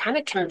to kind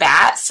of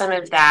combat some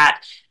of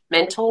that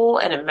mental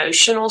and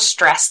emotional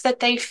stress that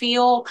they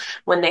feel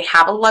when they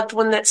have a loved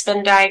one that's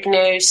been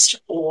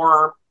diagnosed,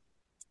 or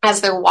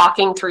as they're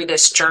walking through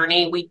this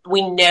journey.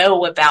 We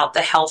know about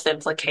the health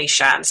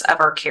implications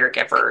of our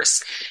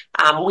caregivers.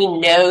 We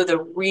know the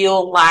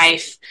real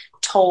life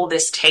toll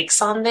this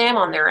takes on them,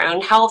 on their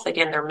own health,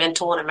 again, their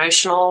mental and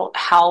emotional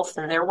health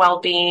and their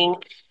well-being.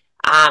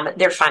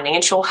 Their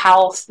financial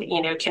health,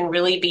 can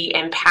really be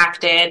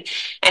impacted.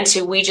 And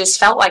so we just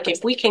felt like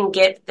if we can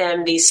get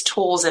them these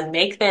tools and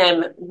make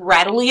them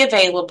readily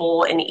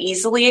available and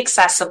easily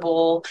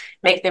accessible,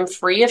 make them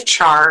free of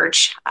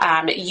charge,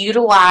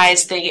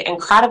 utilize the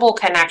incredible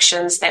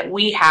connections that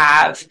we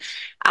have.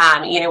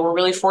 We're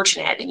really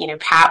fortunate.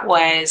 Pat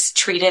was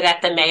treated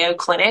at the Mayo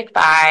Clinic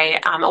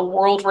by a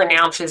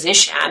world-renowned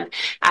physician.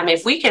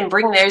 If we can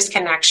bring those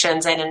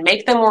connections in and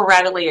make them more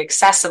readily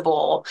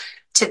accessible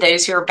to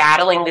those who are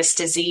battling this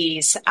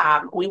disease,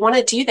 we want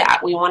to do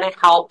that. We want to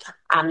help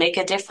make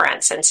a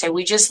difference. And so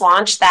we just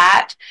launched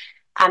that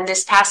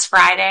this past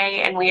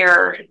Friday, and we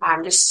are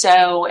just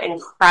so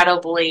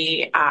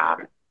incredibly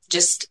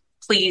just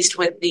pleased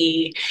with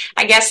the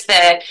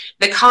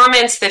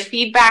comments, the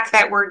feedback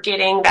that we're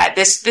getting, that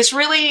this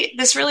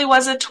really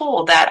was a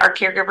tool that our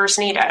caregivers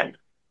needed.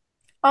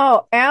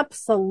 Oh,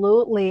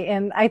 absolutely.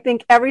 And I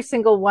think every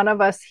single one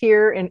of us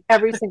here and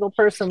every single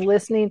person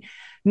listening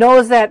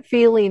knows that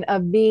feeling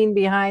of being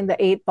behind the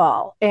 8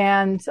 ball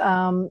and,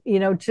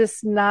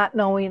 just not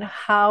knowing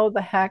how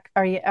the heck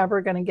are you ever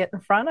going to get in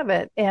front of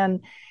it.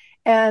 And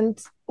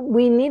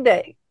we need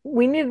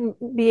to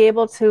be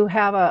able to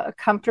have a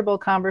comfortable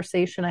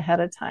conversation ahead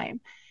of time.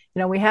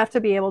 We have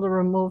to be able to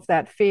remove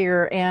that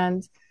fear.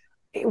 And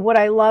what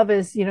I love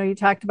is, you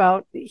talked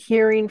about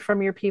hearing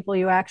from your people,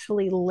 you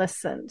actually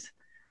listened.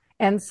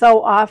 And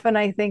so often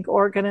I think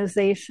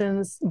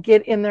organizations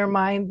get in their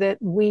mind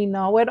that we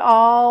know it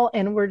all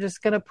and we're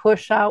just going to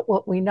push out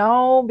what we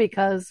know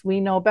because we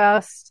know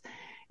best.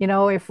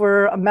 If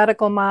we're a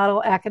medical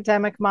model,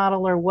 academic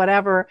model, or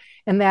whatever,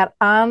 and that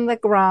on the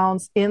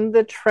grounds, in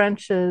the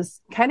trenches,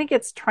 kind of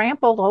gets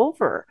trampled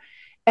over.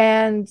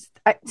 And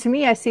to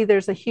me, I see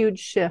there's a huge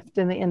shift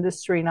in the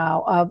industry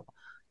now of,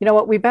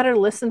 we better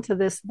listen to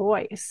this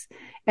voice.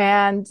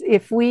 And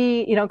if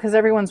we, because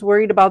everyone's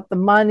worried about the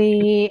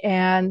money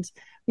and,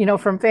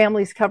 from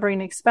families covering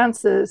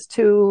expenses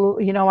to,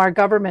 our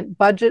government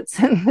budgets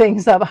and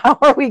things of how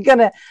are we going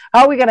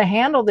to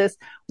handle this?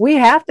 We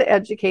have to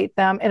educate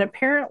them. And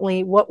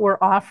apparently what we're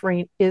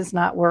offering is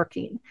not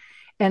working.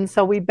 And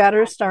so we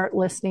better start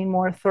listening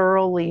more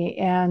thoroughly.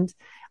 And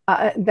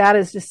that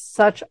is just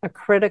such a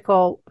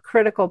critical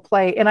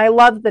play. And I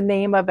love the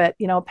name of it,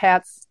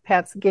 Pat's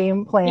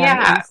Game Plan.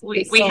 Yeah,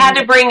 we had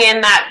to bring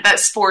in that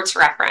sports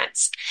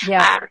reference.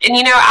 Yeah.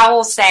 And, I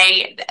will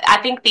say, I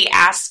think the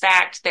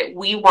aspect that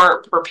we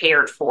weren't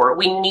prepared for,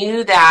 we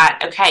knew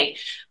that, okay,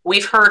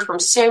 we've heard from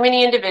so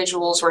many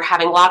individuals. We're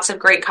having lots of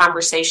great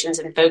conversations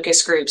and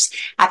focus groups.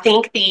 I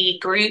think the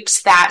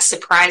groups that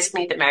surprised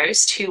me the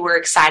most, who were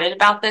excited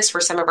about this,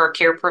 were some of our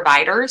care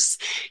providers,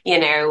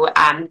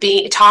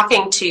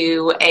 talking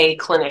to a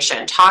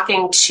clinician,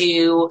 talking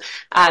to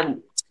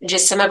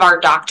just some of our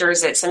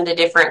doctors at some of the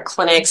different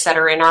clinics that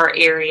are in our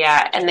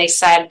area. And they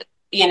said,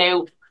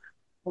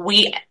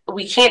 we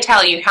can't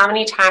tell you how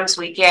many times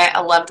we get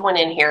a loved one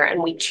in here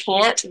and we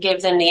can't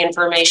give them the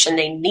information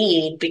they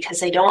need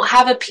because they don't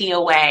have a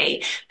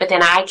POA, but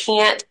then I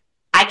can't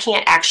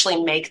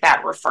actually make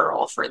that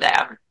referral for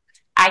them.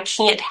 I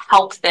can't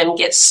help them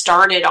get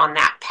started on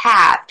that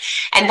path.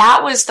 And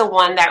that was the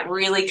one that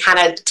really kind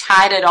of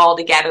tied it all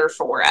together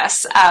for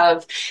us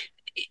of,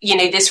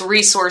 this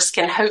resource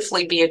can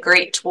hopefully be a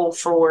great tool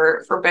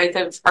for both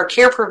of our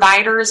care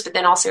providers, but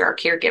then also our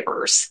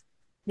caregivers.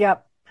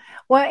 Yep.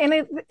 Well,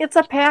 and it's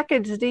a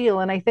package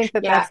deal. And I think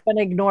that Yeah. that's been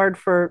ignored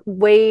for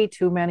way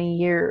too many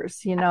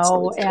years,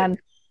 Absolutely. and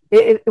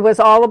it was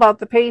all about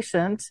the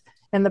patient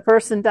and the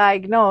person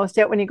diagnosed.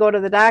 Yet when you go to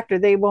the doctor,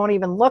 they won't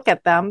even look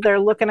at them. They're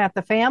looking at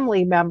the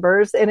family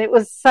members. And it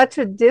was such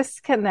a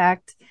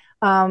disconnect,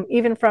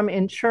 even from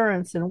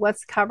insurance and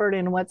what's covered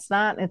and what's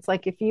not. It's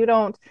like, if you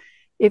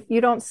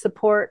don't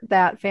support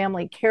that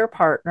family care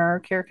partner,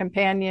 care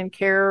companion,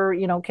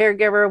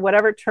 caregiver,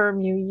 whatever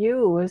term you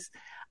use,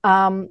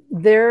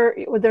 they're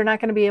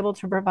not going to be able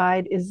to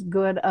provide as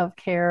good of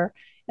care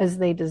as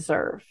they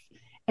deserve.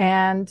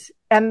 And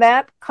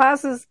that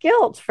causes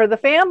guilt for the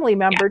family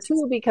member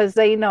too, because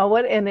they know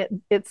it,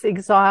 and it's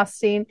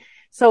exhausting.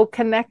 So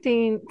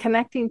connecting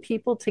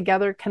people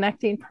together,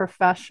 connecting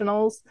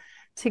professionals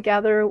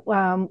together.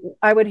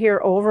 I would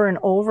hear over and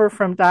over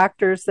from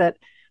doctors that,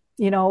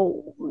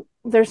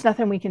 there's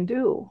nothing we can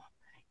do,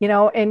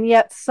 and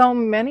yet so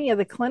many of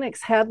the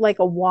clinics had like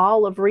a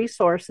wall of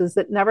resources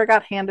that never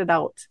got handed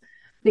out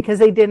because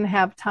they didn't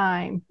have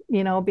time,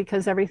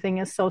 because everything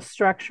is so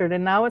structured,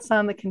 and now it's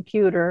on the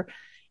computer.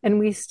 And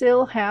we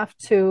still have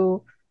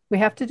to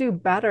do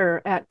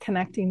better at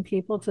connecting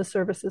people to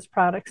services,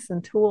 products,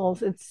 and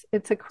tools.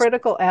 It's a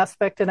critical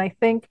aspect. And I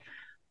think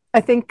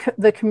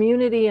the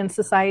community and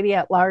society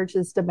at large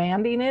is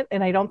demanding it.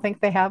 And I don't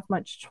think they have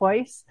much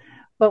choice.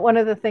 But one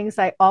of the things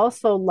I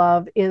also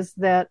love is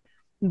that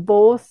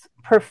both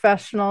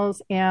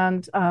professionals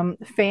and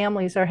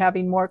families are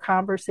having more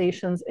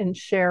conversations and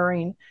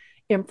sharing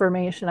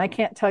information. I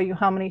can't tell you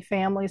how many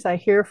families I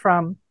hear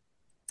from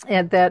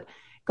and that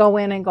go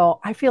in and go,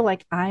 I feel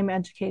like I'm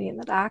educating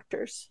the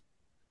doctors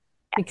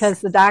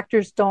because the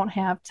doctors don't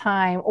have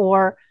time,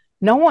 or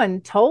no one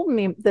told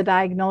me the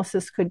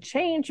diagnosis could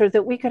change or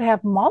that we could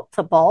have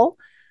multiple.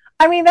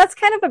 I mean, that's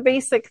kind of a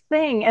basic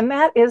thing. And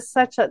that is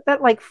that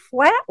like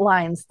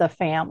flatlines the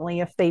family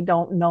if they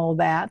don't know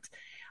that.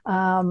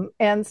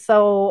 And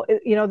so,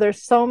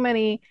 there's so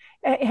many,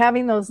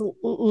 having those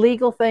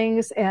legal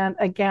things and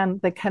again,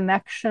 the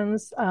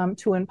connections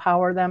to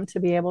empower them to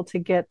be able to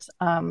get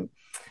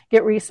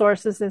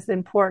resources is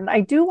important.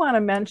 I do want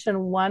to mention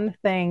one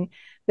thing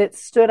that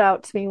stood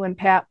out to me when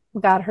Pat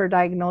got her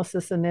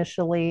diagnosis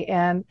initially,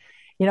 and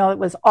it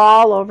was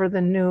all over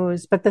the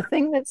news. But the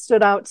thing that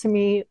stood out to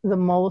me the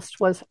most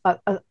was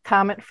a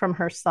comment from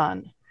her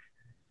son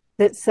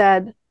that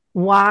said,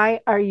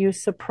 "Why are you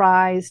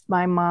surprised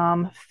my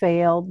mom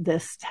failed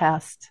this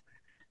test?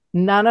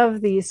 None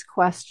of these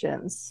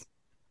questions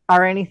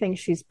are anything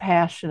she's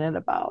passionate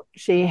about.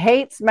 She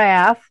hates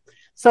math.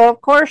 So,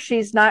 of course,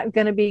 she's not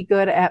going to be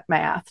good at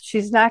math.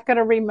 She's not going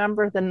to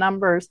remember the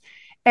numbers."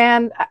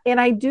 And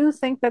I do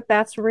think that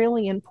that's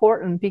really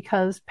important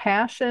because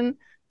passion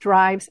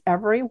drives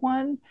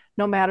everyone,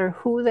 no matter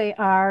who they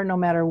are, no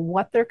matter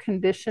what their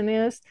condition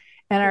is.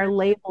 And our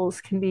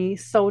labels can be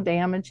so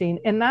damaging.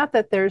 And not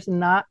that there's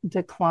not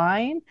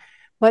decline,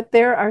 but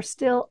there are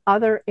still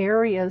other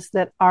areas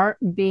that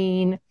aren't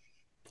being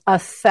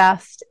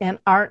assessed and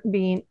aren't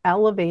being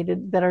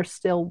elevated that are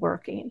still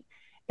working.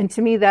 And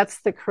to me,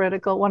 that's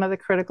one of the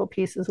critical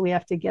pieces we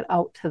have to get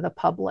out to the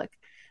public,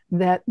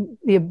 that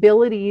the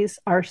abilities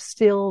are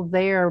still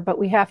there, but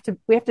we have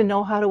to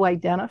know how to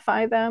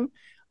identify them.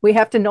 We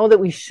have to know that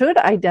we should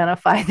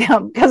identify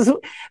them because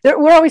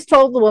we're always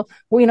told, well,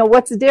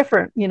 what's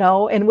different,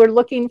 and we're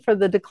looking for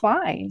the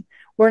decline.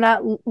 We're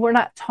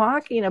not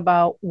talking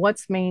about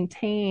what's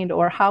maintained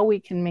or how we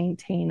can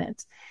maintain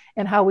it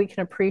and how we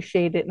can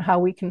appreciate it and how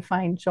we can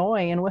find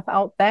joy. And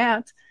without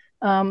that,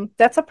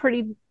 that's a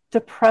pretty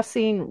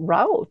depressing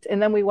route.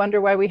 And then we wonder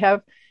why we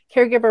have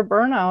caregiver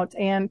burnout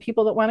and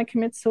people that want to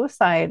commit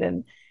suicide,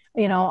 and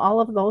all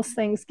of those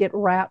things get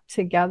wrapped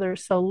together.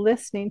 So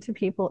listening to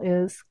people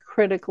is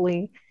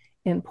critically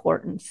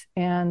important,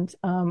 and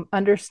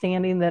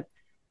understanding that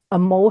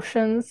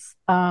emotions,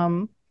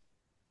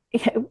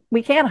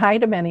 we can't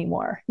hide them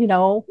anymore.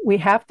 We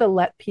have to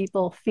let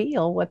people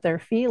feel what they're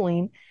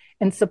feeling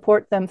and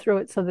support them through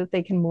it so that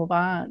they can move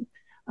on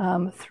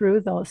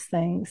through those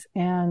things.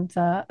 And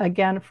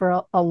again,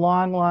 for a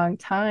long, long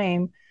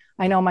time,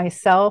 I know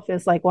myself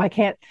is like, well,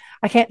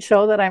 I can't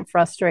show that I'm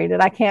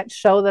frustrated. I can't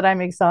show that I'm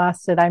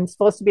exhausted. I'm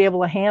supposed to be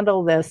able to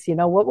handle this.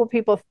 What will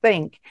people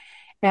think?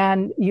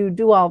 And you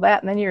do all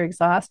that, and then you're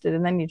exhausted,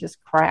 and then you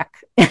just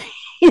crack,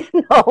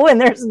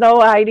 and there's no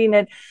hiding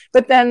it.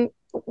 But then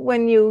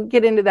when you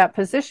get into that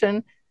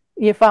position,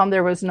 you found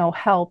there was no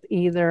help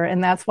either.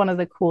 And that's one of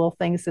the cool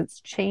things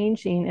that's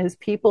changing is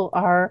people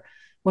are,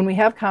 when we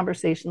have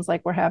conversations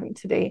like we're having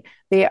today,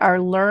 they are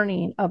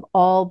learning of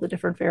all the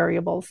different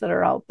variables that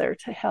are out there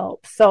to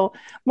help. So,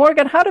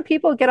 Morgan, how do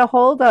people get a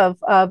hold of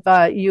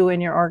you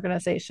and your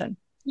organization?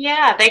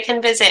 Yeah, they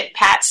can visit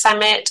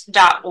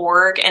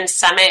patsummitt.org, and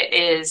Summitt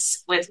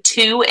is with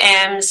 2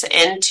 M's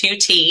and 2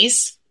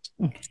 T's.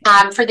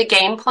 For the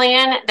game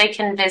plan, they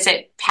can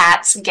visit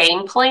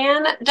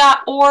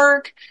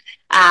patsgameplan.org.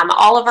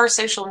 All of our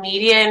social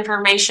media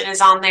information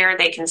is on there.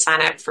 They can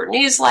sign up for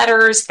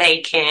newsletters. They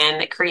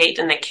can create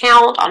an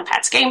account on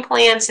Pat's Game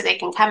Plan so they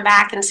can come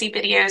back and see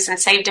videos and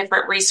save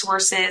different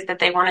resources that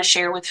they want to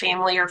share with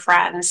family or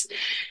friends.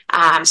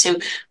 So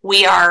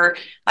we are,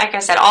 like I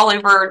said, all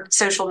over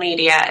social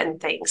media and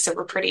things. So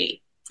we're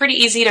pretty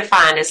easy to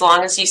find as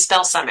long as you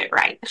spell Summitt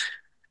right.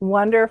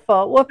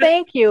 Wonderful. Well,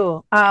 thank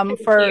you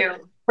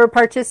for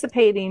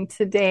participating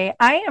today.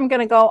 I am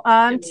going to go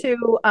on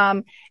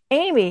to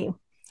Amy.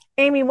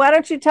 Amy, why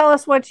don't you tell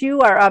us what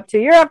you are up to?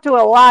 You're up to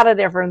a lot of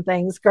different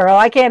things, girl.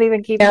 I can't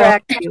even keep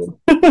track of you.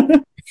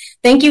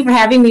 Thank you for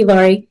having me,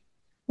 Lorrie.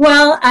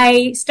 Well,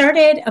 I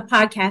started a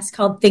podcast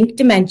called Think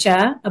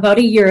Dementia about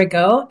a year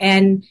ago,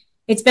 and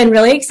it's been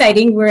really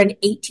exciting. We're in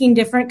 18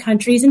 different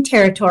countries and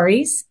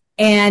territories,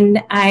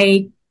 and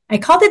I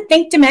called it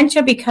Think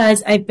Dementia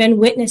because I've been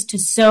witness to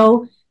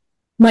so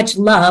much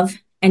love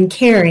and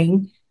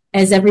caring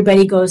as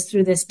everybody goes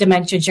through this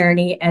dementia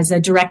journey as a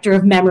director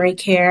of memory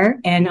care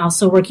and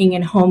also working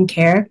in home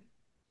care.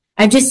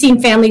 I've just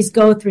seen families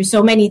go through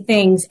so many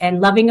things,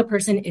 and loving a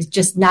person is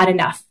just not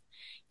enough.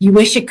 You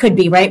wish it could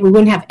be, right? We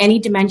wouldn't have any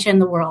dementia in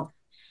the world.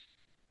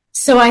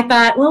 So I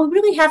thought, well, we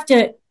really have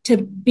to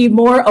be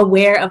more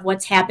aware of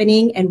what's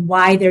happening and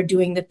why they're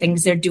doing the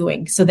things they're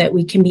doing so that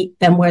we can meet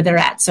them where they're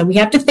at. So we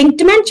have to think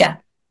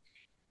dementia.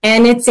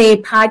 And it's a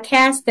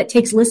podcast that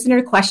takes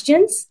listener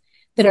questions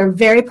that are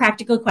very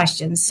practical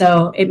questions.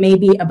 So it may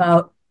be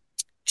about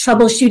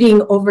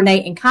troubleshooting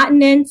overnight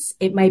incontinence.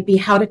 It might be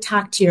how to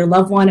talk to your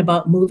loved one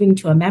about moving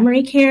to a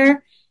memory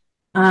care.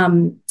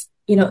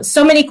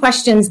 So many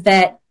questions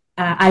that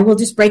I will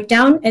just break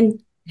down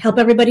and help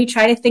everybody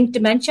try to think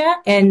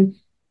dementia. And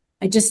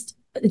it's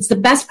the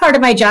best part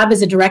of my job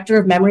as a director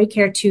of memory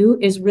care too,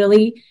 is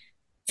really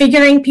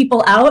figuring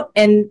people out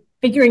and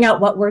figuring out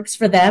what works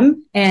for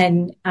them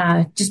and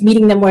just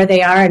meeting them where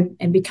they are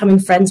and becoming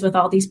friends with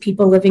all these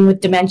people living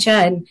with dementia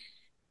and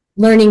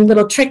learning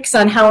little tricks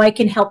on how I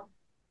can help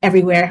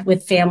everywhere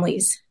with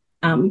families.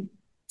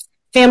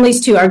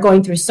 Families too are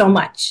going through so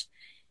much.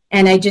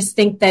 And I just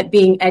think that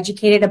being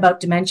educated about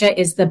dementia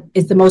is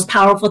the most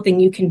powerful thing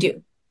you can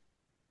do.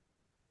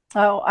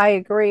 Oh, I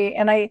agree.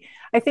 And I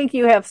think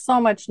you have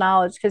so much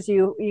knowledge because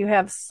you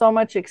have so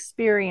much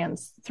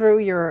experience through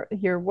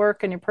your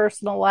work and your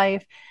personal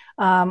life,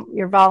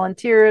 your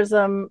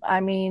volunteerism.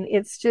 I mean,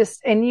 it's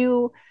just, and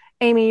you,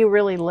 Amy, you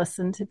really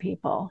listen to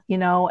people,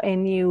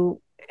 and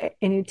you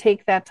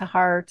take that to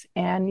heart,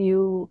 and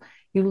you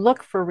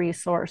look for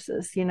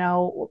resources,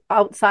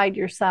 outside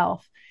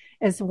yourself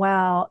as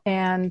well.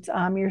 And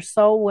you're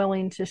so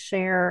willing to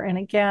share. And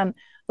again,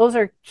 those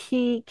are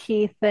key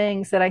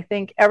things that I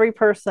think every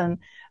person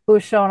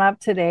who's shown up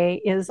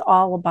today is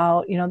all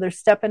about. They're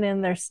stepping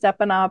in, they're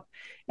stepping up,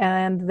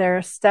 and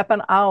they're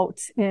stepping out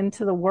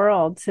into the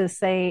world to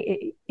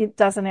say it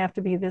doesn't have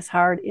to be this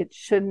hard. It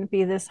shouldn't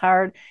be this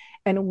hard.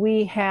 And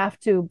we have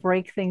to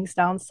break things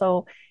down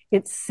so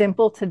it's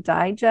simple to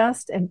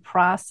digest and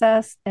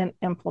process and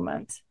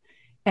implement.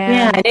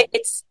 And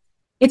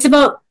it's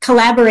about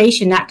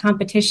collaboration, not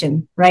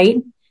competition,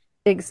 right?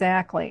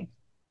 Exactly.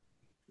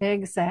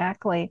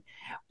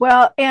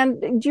 Well,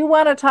 and do you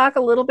want to talk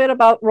a little bit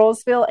about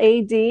Roseville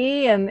AD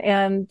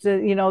and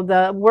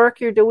the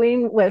work you're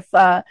doing with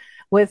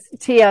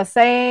TSA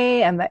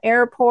and the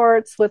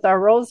airports with our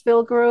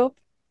Roseville group?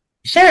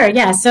 Sure.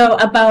 Yeah. So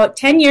about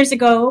 10 years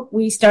ago,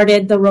 we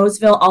started the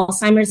Roseville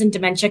Alzheimer's and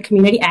Dementia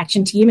Community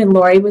Action Team, and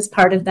Lorrie was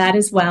part of that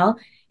as well.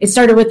 It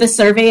started with a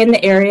survey in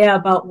the area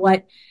about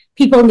what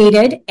people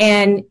needed,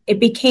 and it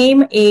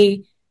became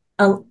a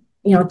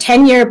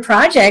 10-year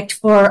project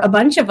for a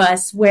bunch of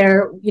us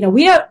where,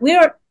 we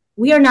are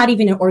not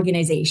even an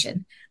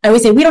organization. I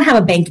always say we don't have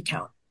a bank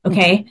account.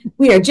 Okay.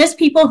 We are just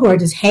people who are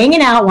just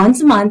hanging out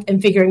once a month and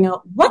figuring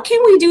out what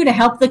can we do to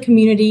help the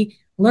community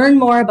learn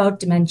more about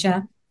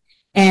dementia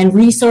and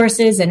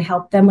resources and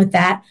help them with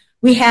that.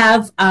 We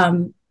have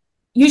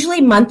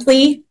usually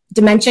monthly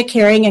dementia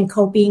caring and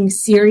coping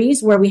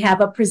series where we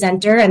have a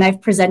presenter, and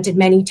I've presented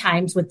many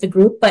times with the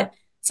group, but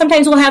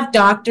sometimes we'll have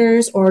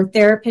doctors or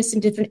therapists in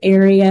different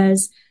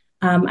areas.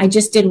 I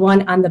just did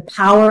one on the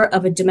power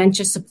of a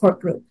dementia support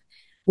group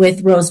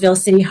with Roseville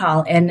City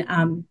Hall.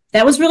 And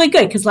that was really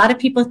good because a lot of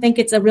people think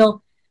it's a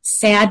real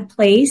sad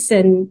place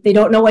and they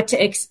don't know what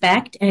to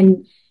expect.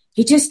 And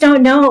you just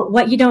don't know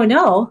what you don't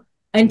know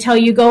until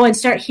you go and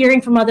start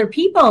hearing from other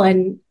people.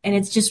 And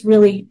it's just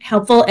really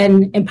helpful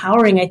and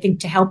empowering, I think,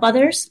 to help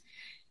others.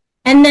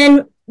 And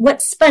then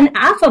what spun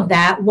off of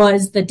that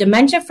was the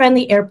Dementia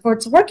Friendly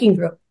Airports Working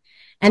Group.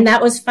 And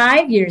that was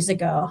 5 years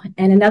ago,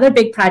 and another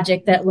big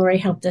project that Lorrie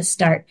helped us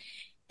start.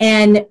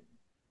 And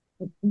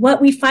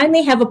what we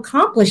finally have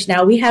accomplished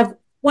now, we have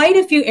quite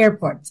a few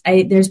airports.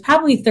 There's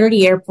probably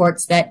 30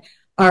 airports that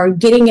are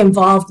getting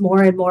involved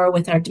more and more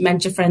with our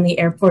Dementia Friendly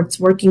Airports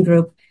Working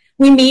Group.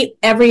 We meet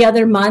every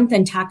other month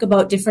and talk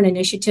about different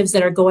initiatives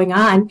that are going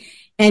on.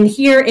 And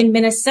here in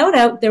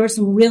Minnesota, there were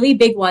some really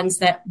big ones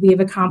that we have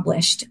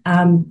accomplished.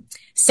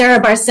 Sarah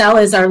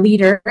Barcel is our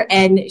leader,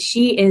 and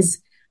she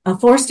is a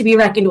force to be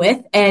reckoned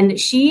with. And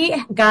she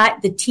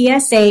got the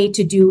TSA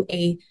to do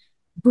a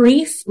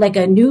brief, like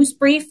a news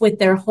brief with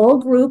their whole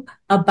group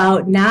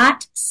about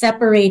not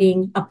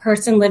separating a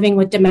person living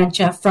with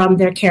dementia from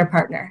their care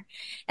partner.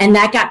 And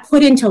that got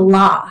put into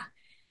law.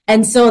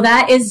 And so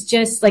that is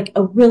just like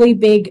a really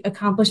big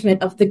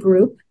accomplishment of the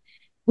group.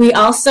 We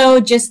also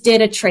just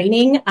did a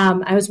training.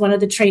 I was one of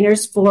the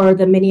trainers for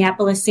the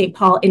Minneapolis-St.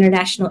 Paul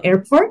International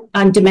Airport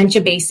on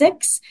dementia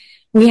basics.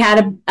 We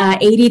had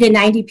 80 to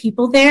 90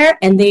 people there,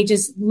 and they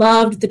just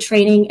loved the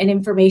training and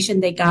information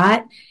they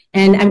got.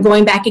 And I'm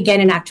going back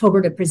again in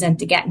October to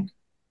present again.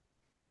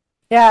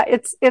 Yeah,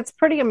 it's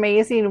pretty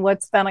amazing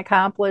what's been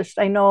accomplished.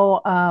 I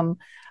know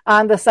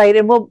on the site,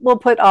 and we'll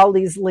put all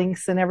these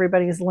links and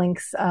everybody's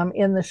links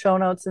in the show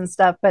notes and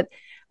stuff. But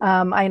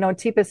I know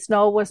Teepa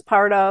Snow was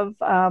part of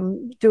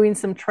doing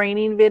some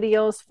training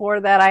videos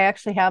for that. I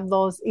actually have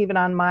those even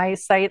on my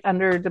site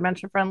under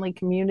dementia friendly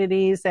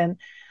communities, and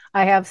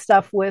I have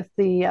stuff with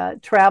the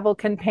travel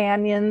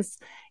companions,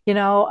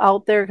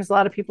 out there, because a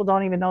lot of people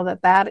don't even know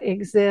that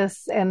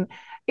exists. And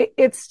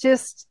it's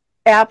just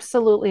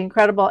absolutely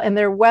incredible. And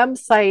their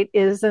website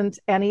isn't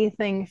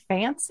anything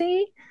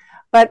fancy,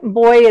 but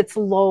boy, it's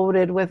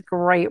loaded with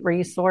great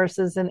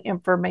resources and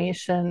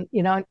information,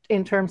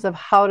 in terms of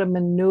how to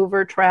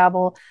maneuver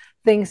travel,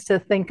 things to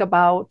think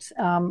about,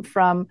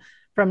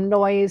 from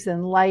noise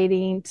and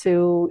lighting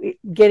to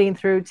getting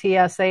through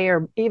TSA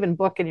or even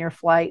booking your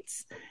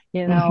flights,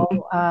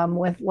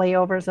 with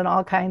layovers and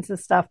all kinds of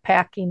stuff,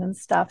 packing and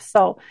stuff.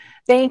 So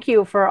thank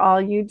you for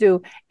all you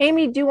do.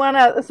 Amy, do you want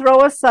to throw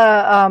us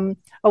a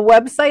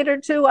website or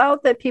two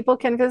out that people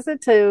can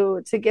visit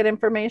to get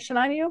information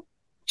on you?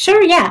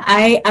 Sure, yeah.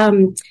 I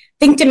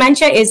think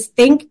Dementia is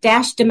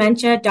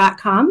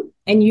think-dementia.com,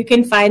 and you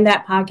can find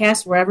that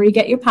podcast wherever you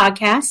get your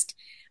podcast.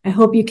 I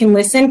hope you can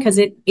listen, because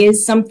it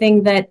is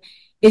something that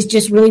is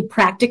just really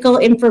practical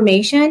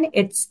information.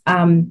 It's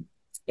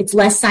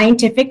less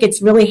scientific.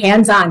 It's really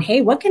hands-on.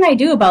 Hey, what can I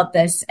do about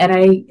this? And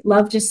I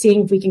love just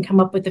seeing if we can come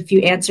up with a few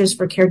answers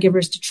for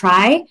caregivers to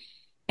try,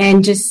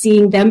 and just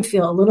seeing them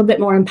feel a little bit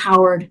more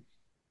empowered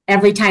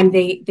every time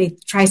they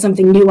try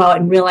something new out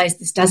and realize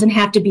this doesn't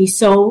have to be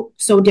so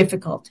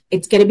difficult.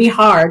 It's going to be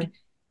hard,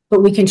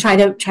 but we can try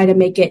to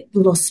make it a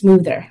little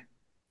smoother.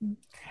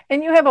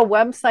 And you have a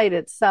website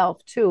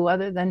itself too,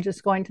 other than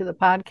just going to the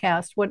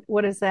podcast.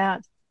 What is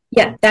that?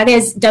 Yeah, that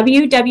is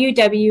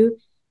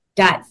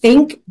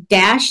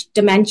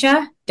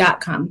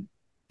www.think-dementia.com.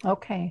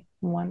 Okay,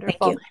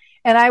 wonderful.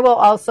 And I will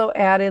also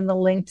add in the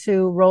link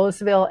to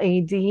Roseville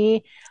AD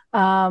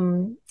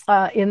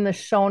in the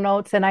show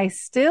notes. And I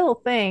still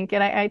think,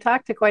 and I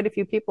talked to quite a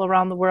few people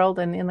around the world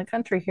and in the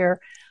country here,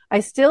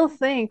 I still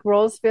think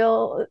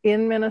Roseville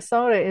in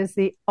Minnesota is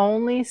the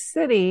only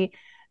city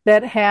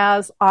that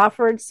has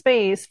offered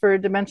space for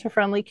a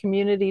dementia-friendly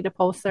community to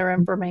post their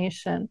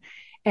information.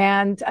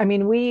 And I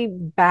mean, we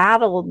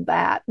battled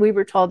that. We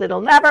were told it'll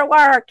never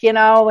work,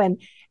 and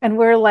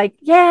we're like,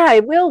 yeah,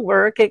 it will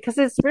work, because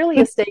it's really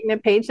a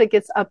statement page that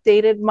gets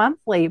updated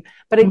monthly,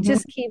 but it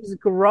just keeps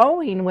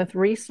growing with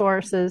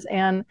resources.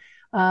 And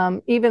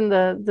even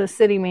the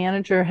city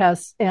manager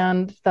has,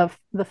 and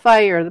the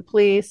fire, the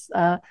police,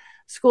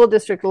 school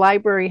district,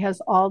 library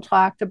has all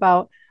talked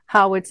about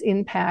how it's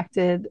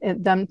impacted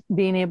them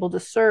being able to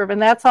serve.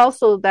 And that's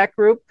also, that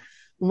group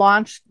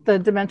launched the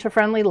Dementia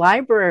Friendly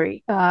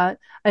Library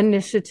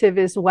initiative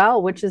as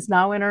well, which is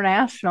now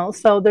international.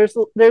 So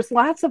there's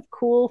lots of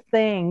cool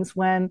things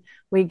when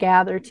we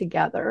gather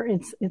together.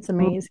 It's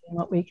amazing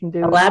what we can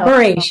do.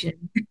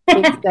 Collaboration.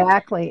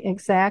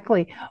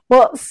 Exactly.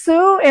 Well,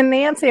 Sue and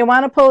Nancy, I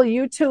want to pull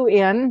you two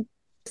in.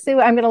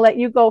 Sue, I'm going to let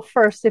you go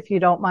first, if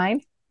you don't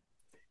mind.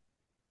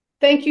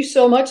 Thank you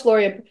so much,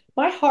 Lorrie.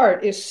 My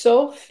heart is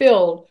so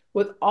filled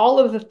with all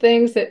of the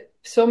things that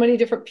so many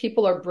different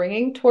people are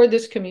bringing toward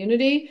this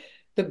community.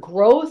 The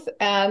growth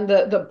and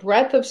the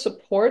breadth of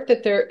support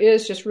that there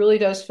is just really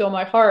does fill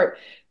my heart.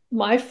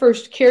 My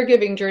first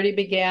caregiving journey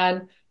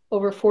began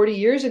over 40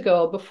 years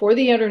ago, before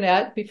the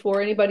internet,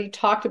 before anybody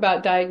talked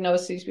about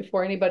diagnoses,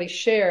 before anybody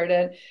shared.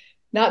 And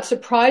not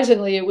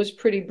surprisingly, it was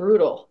pretty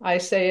brutal. I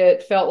say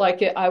it felt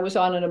like I was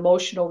on an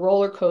emotional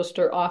roller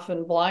coaster,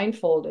 often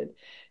blindfolded.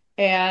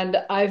 And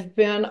I've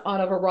been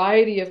on a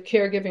variety of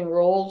caregiving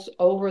roles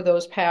over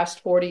those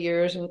past 40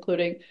 years,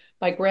 including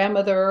my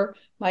grandmother,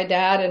 my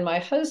dad, and my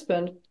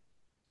husband.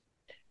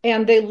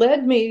 And they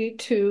led me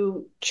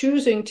to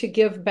choosing to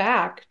give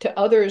back to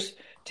others,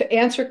 to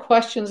answer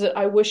questions that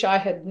I wish I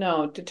had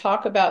known, to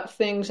talk about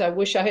things I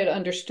wish I had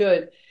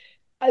understood.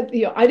 I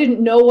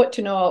didn't know what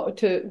to know,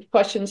 to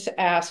questions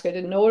to ask. I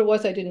didn't know what it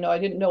was. I didn't know. I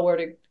didn't know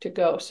where to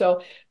go.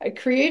 So I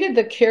created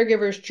the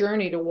Caregiver's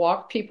Journey to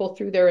walk people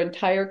through their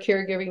entire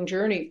caregiving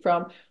journey,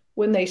 from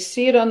when they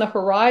see it on the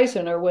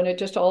horizon, or when it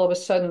just all of a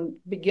sudden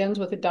begins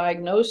with a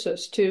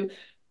diagnosis, to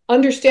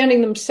understanding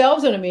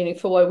themselves in a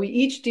meaningful way. We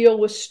each deal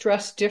with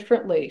stress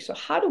differently. So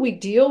how do we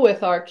deal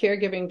with our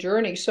caregiving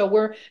journey so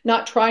we're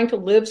not trying to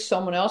live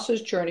someone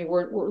else's journey?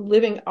 We're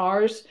living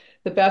ours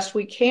the best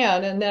we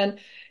can. And then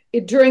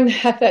during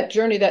that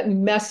journey, that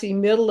messy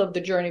middle of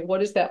the journey, what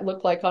does that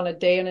look like on a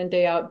day in and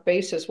day out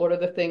basis? What are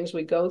the things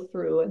we go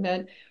through? And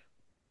then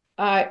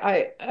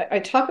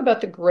I talk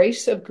about the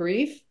grace of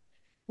grief.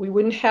 We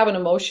wouldn't have an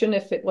emotion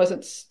if it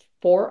wasn't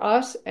for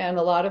us. And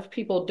a lot of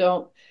people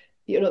don't,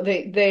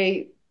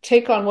 they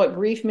take on what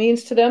grief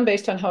means to them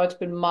based on how it's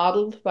been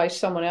modeled by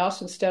someone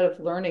else instead of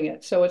learning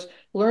it. So it's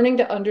learning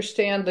to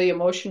understand the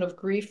emotion of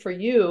grief for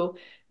you.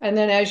 And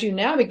then as you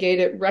navigate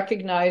it,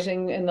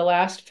 recognizing in the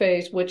last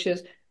phase, which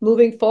is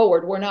moving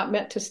forward, we're not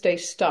meant to stay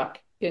stuck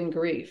in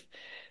grief.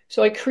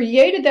 So I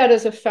created that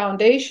as a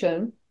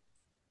foundation.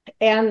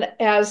 And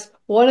as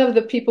one of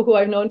the people who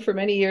I've known for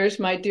many years,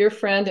 my dear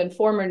friend and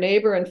former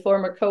neighbor and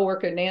former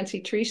coworker,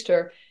 Nancy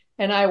Treaster,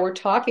 and I were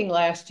talking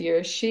last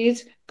year.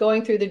 She's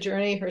going through the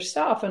journey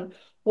herself and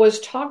was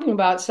talking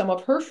about some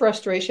of her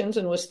frustrations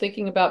and was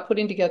thinking about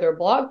putting together a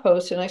blog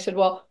post. And I said,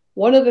 well,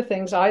 one of the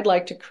things I'd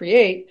like to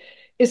create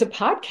is a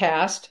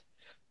podcast.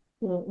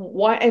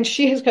 Why? And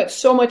she has got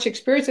so much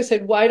experience. I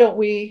said, why don't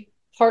we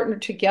partner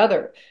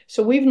together?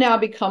 So we've now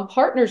become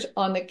partners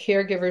on the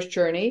caregiver's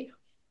journey.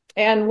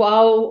 And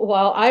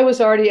while I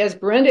was already, as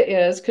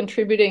Brenda is,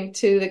 contributing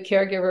to the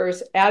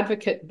Caregiver's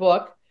Advocate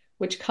book,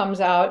 which comes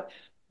out,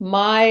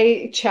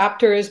 my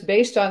chapter is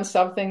based on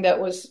something that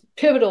was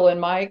pivotal in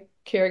my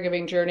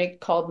caregiving journey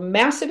called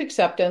Massive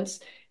Acceptance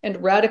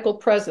and Radical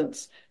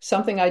Presence,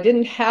 something I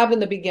didn't have in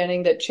the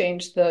beginning that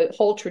changed the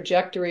whole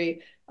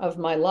trajectory of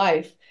my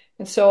life.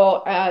 And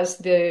so as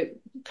the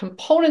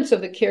components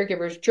of the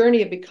caregiver's journey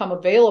have become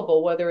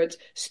available, whether it's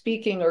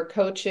speaking or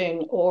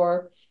coaching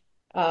or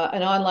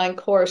an online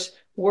course,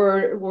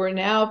 we're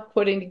now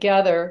putting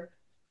together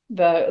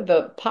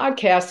the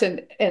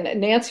podcast.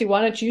 And Nancy,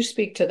 why don't you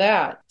speak to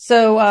that?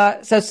 So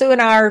Sue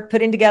and I are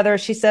putting together,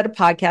 she said, a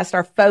podcast.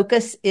 Our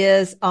focus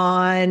is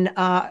on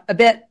a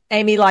bit,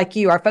 Amy, like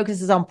you, our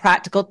focus is on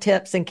practical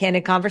tips and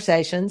candid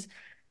conversations.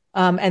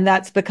 And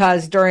that's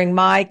because during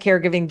my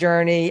caregiving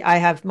journey, I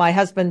have my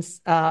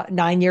husband's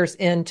 9 years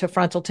into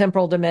frontal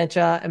temporal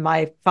dementia, and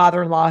my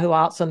father-in-law, who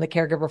I also am the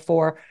caregiver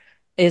for,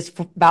 is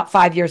about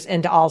 5 years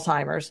into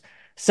Alzheimer's.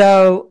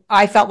 So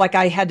I felt like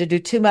I had to do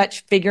too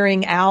much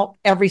figuring out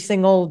every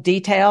single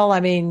detail. I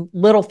mean,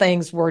 little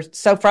things were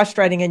so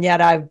frustrating, and yet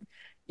I,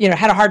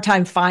 had a hard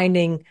time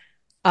finding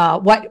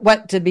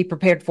what to be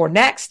prepared for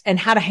next and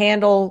how to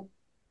handle,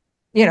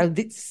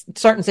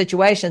 certain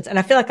situations. And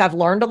I feel like I've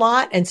learned a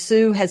lot. And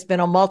Sue has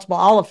been on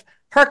all of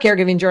her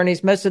caregiving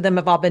journeys. Most of them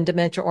have all been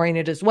dementia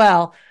oriented as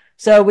well.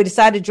 So we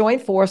decided to join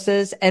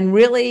forces and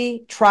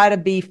really try to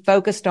be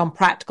focused on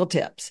practical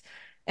tips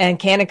and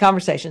candid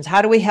conversations.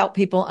 How do we help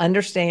people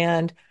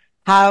understand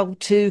how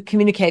to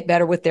communicate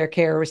better with their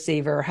care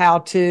receiver, how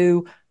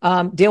to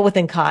deal with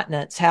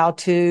incontinence, how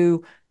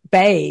to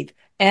bathe,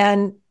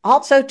 and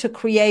also to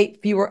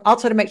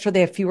make sure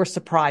they have fewer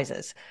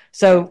surprises.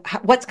 So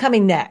what's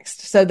coming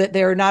next, so that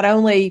they're not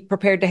only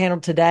prepared to handle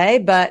today,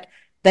 but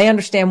they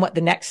understand what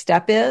the next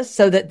step is,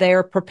 so that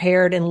they're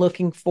prepared and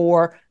looking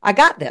for, I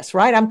got this,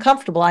 right? I'm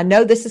comfortable. I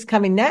know this is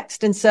coming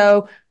next. And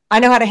so I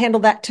know how to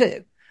handle that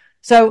too.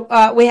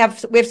 So we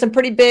have some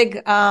pretty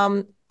big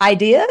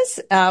ideas.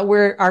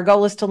 Our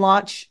goal is to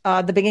launch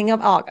the beginning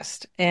of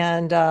August,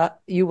 and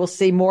you will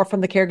see more from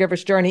the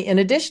caregiver's journey. In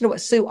addition to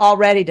what Sue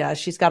already does,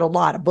 she's got a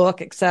lot, a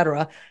book,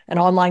 etc., an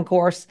online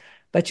course.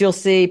 But you'll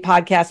see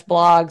podcasts,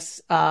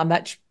 blogs,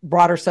 much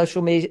broader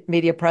social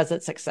media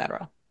presence,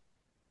 etc.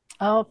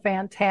 Oh,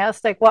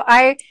 fantastic! Well,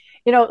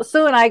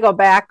 Sue and I go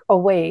back a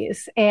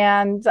ways,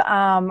 and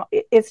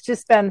it's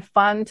just been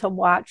fun to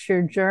watch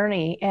your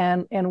journey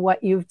and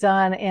what you've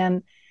done.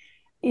 And,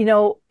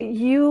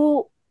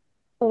 you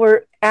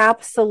were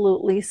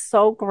absolutely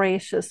so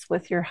gracious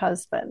with your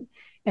husband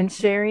and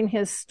sharing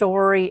his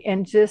story,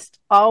 and just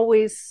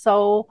always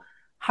so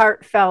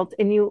heartfelt.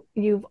 And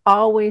you've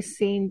always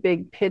seen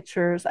big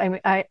pictures.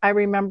 I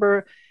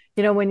remember,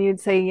 when you'd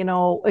say,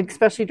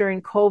 especially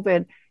during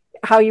COVID,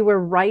 how you were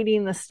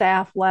writing the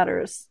staff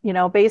letters,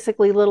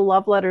 basically little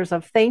love letters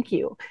of thank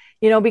you,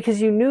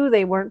 because you knew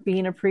they weren't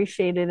being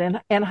appreciated,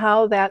 and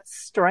how that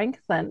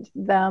strengthened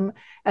them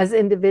as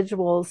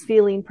individuals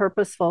feeling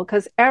purposeful,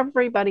 because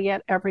everybody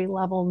at every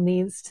level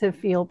needs to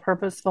feel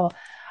purposeful.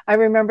 I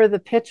remember the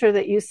picture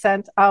that you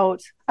sent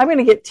out. I'm going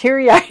to get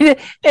teary-eyed,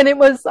 and it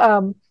was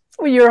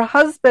your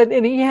husband,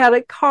 and he had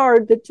a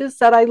card that just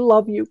said, I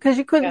love you, because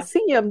you couldn't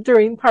see him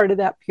during part of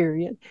that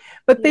period.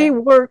 But they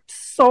worked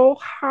so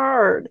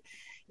hard,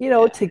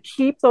 to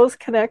keep those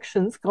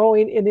connections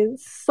going. And in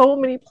so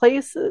many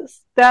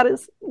places, that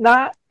is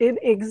not in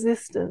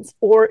existence,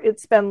 or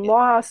it's been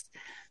lost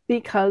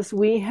because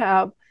we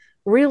have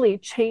really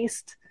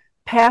chased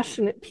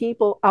passionate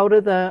people out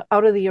of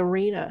the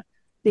arena,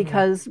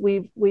 because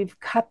we've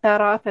cut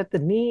that off at the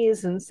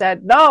knees and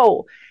said,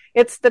 no,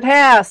 it's the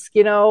task,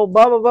 blah,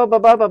 blah, blah, blah,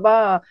 blah, blah,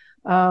 blah.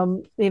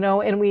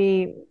 And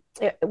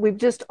we've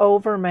just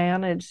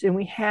overmanaged, and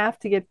we have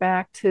to get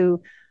back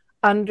to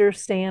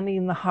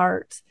understanding the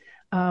heart.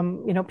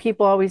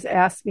 People always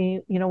ask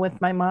me, with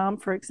my mom,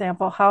 for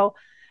example, how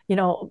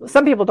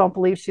some people don't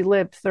believe she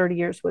lived 30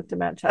 years with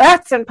dementia.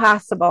 That's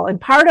impossible. And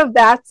part of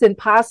that's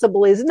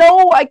impossible is,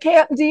 no, I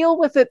can't deal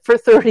with it for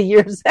 30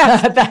 years.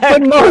 That's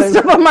what most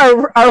of them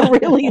are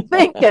really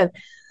thinking.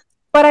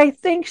 But I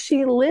think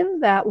she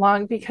lived that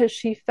long because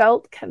she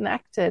felt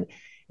connected.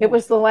 It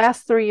was the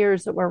last 3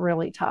 years that were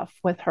really tough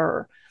with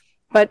her.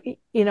 But,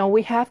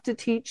 we have to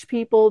teach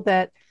people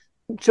that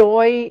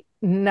joy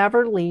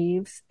never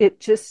leaves. It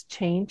just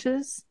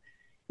changes.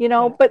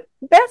 But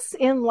that's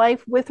in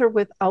life with or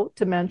without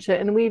dementia.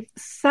 And we've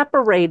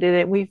separated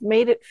it. We've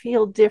made it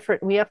feel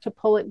different. We have to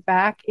pull it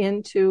back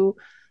into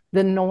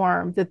the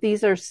norm, that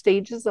these are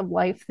stages of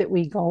life that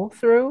we go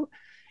through.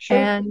 Sure.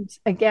 And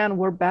again,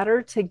 we're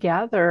better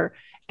together.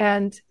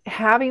 And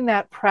having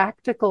that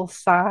practical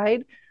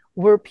side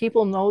where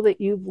people know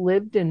that you've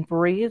lived and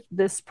breathed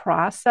this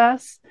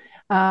process,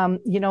 that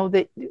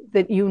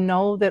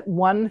that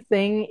one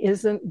thing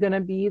isn't going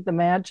to be the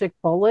magic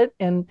bullet,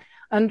 and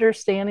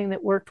understanding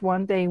that worked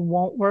one day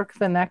won't work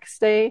the next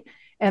day.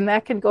 And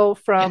that can go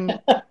from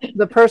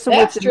the person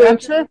with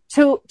dementia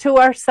to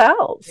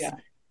ourselves,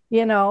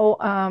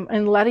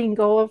 and letting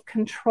go of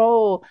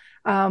control.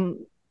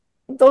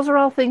 Those are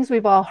all things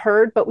we've all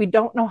heard, but we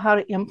don't know how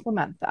to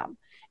implement them,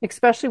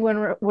 especially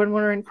when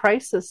we're in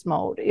crisis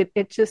mode.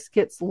 It just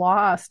gets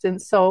lost.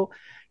 And so,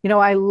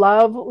 I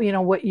love,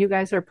 what you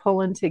guys are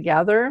pulling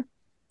together,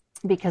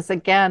 because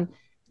again,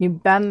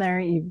 you've been there,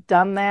 you've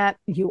done that,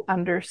 you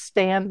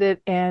understand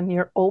it, and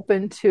you're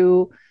open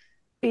to,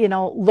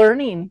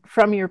 learning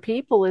from your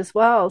people as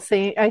well. So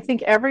I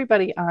think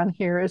everybody on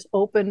here is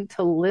open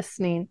to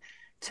listening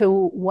to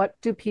what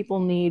do people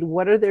need,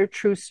 what are their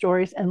true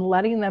stories, and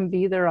letting them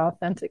be their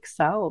authentic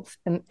selves.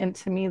 And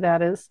to me,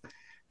 that is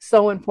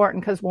so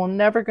important, because we're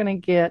never going to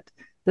get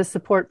the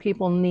support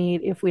people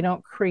need if we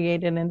don't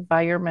create an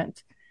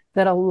environment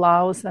that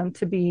allows them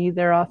to be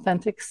their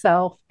authentic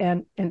self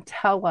and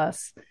tell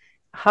us,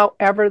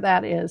 however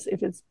that is,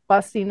 if it's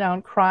busting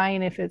down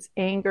crying, if it's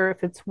anger,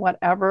 if it's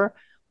whatever,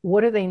 what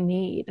do they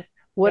need?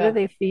 What are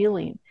they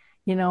feeling?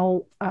 And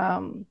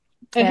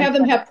have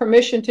them have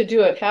permission to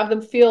do it. Have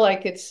them feel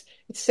like it's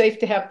safe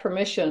to have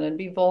permission and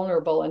be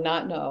vulnerable and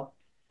not know.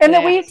 And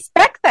that we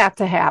expect that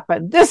to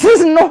happen. This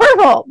is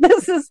normal.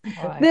 This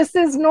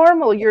is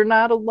normal. You're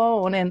not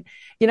alone. And,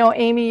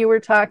 Amy, you were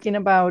talking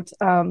about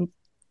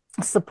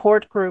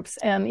support groups,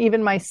 and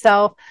even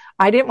myself,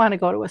 I didn't want to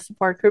go to a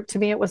support group. To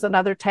me, it was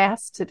another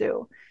task to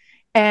do.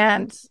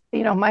 And,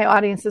 my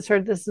audience has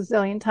heard this a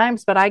zillion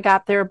times, but I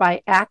got there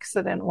by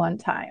accident one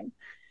time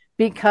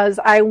because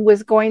I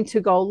was going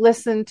to go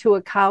listen to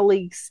a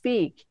colleague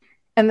speak,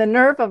 and the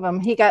nerve of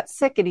him, he got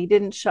sick and he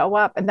didn't show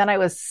up. And then I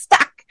was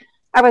stuck.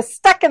 I was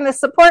stuck in this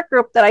support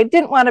group that I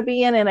didn't want to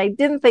be in and I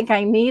didn't think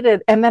I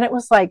needed. And then it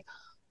was like,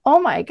 oh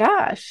my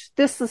gosh,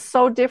 this is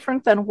so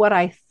different than what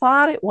I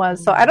thought it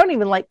was. So I don't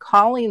even like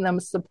calling them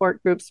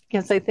support groups,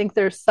 because I think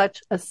there's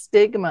such a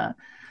stigma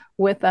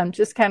with them,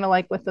 just kind of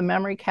like with the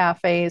memory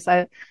cafes.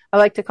 I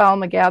like to call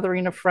them a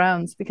gathering of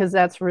friends, because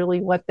that's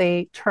really what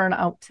they turn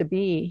out to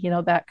be,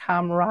 that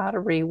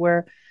camaraderie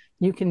where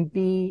you can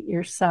be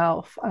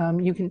yourself.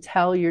 You can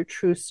tell your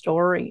true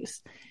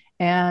stories.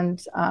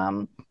 And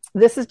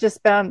this has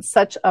just been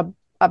such a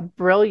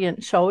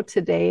brilliant show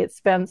today.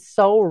 It's been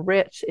so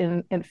rich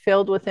and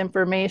filled with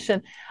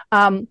information.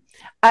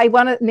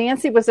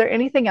 Nancy, was there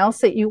anything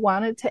else that you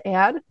wanted to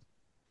add?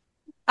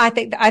 I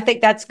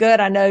think that's good.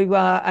 I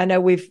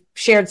know we've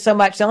shared so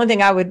much. The only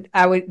thing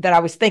I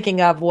was thinking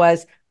of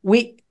was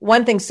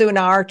one thing Sue and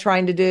I are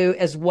trying to do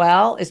as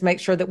well is make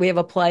sure that we have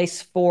a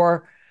place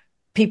for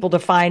people to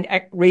find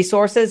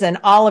resources, and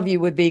all of you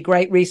would be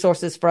great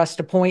resources for us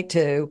to point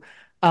to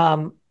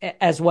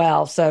as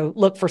well. So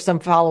look for some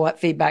follow-up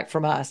feedback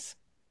from us.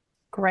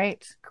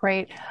 Great.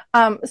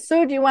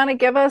 Sue, do you want to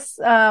give us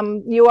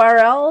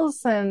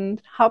URLs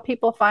and how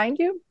people find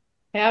you?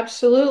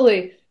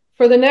 Absolutely.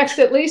 For the next,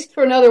 at least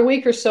for another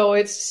week or so,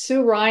 it's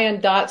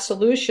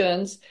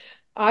SueRyan.solutions.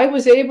 I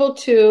was able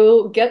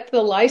to get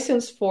the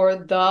license for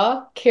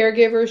the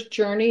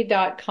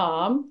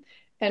caregiversjourney.com,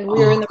 and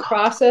we are in the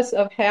process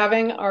of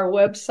having our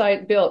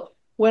website built.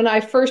 When I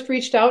first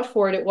reached out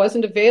for it, it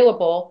wasn't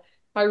available.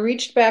 I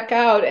reached back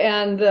out,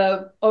 and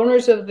the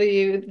owners of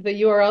the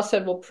URL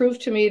said, well, prove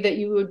to me that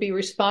you would be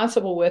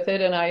responsible with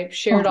it. And I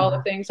shared all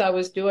the things I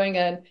was doing,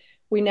 and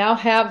we now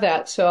have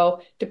that.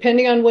 So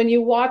depending on when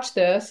you watch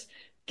this,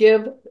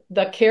 give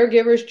the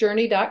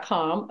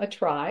caregiversjourney.com a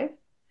try.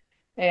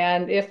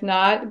 And if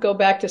not, go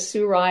back to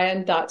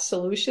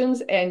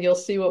SueRyan.solutions and you'll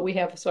see what we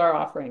have as our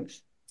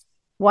offerings.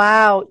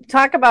 Wow.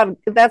 Talk about,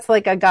 that's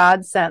like a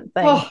godsend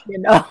thing,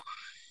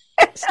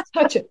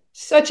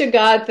 Such a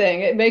God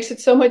thing. It makes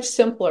it so much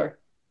simpler.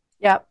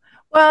 Yep.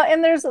 Well,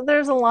 and there's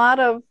a lot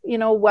of,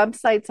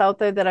 websites out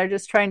there that are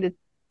just trying to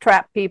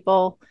trap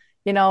people,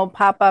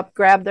 pop up,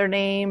 grab their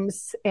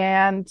names.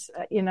 And,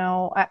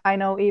 I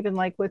know even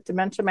like with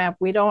Dementia Map,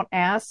 we don't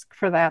ask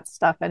for that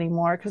stuff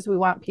anymore because we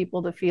want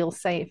people to feel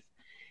safe.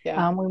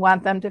 Yeah. We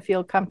want them to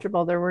feel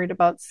comfortable. They're worried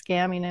about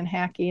scamming and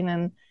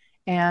hacking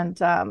and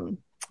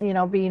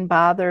being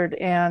bothered.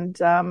 And,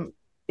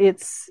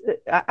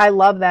 I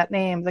love that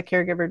name,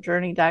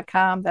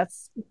 thecaregiverjourney.com.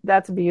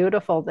 That's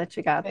beautiful that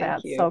you got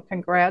that. So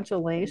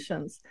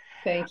congratulations.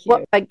 Thank you.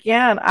 Well,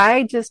 again,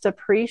 I just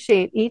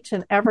appreciate each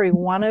and every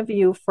one of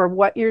you for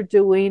what you're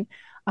doing.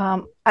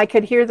 I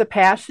could hear the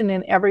passion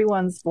in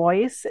everyone's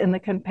voice and the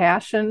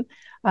compassion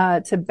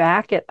to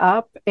back it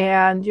up.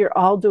 And you're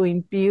all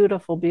doing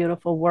beautiful,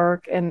 beautiful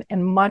work and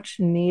much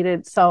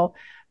needed. So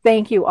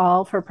thank you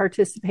all for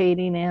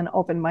participating in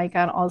Open Mic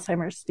on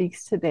Alzheimer's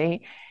Speaks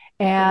today.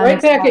 And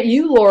right back at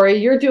you, Lorrie.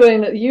 You're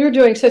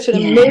doing such an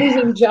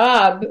amazing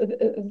job.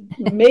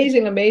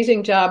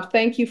 Amazing job.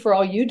 Thank you for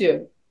all you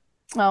do.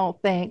 Oh,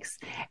 thanks.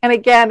 And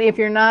again, if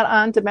you're not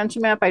on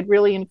Dementia Map, I'd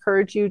really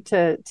encourage you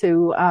to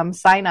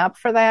sign up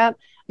for that.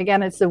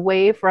 Again, it's a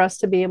way for us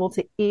to be able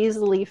to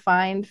easily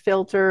find,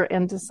 filter,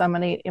 and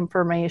disseminate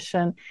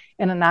information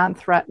in a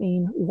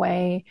non-threatening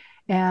way.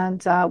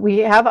 And we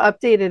have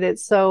updated it.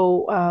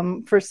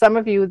 So for some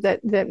of you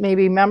that may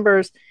be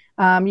members,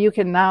 you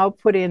can now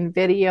put in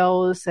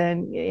videos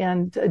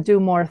and do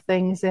more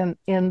things in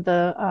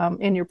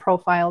your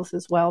profiles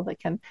as well that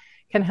can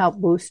help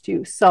boost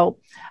you. So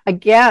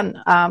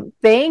again,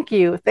 thank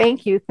you.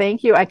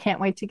 I can't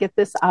wait to get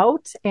this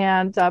out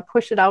and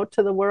push it out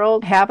to the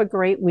world. Have a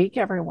great week,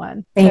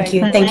 everyone. Thank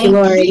you,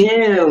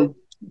 Lorrie.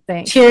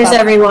 Thanks. Cheers,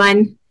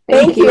 everyone.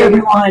 Thank you,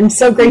 everyone.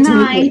 So great to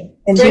meet you.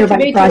 And great to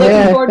meet you.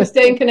 Looking forward to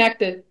staying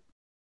connected.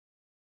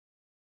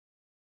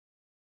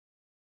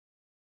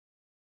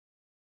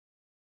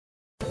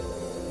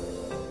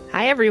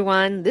 Hi,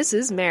 everyone. This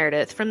is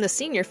Meredith from the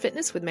Senior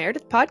Fitness with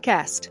Meredith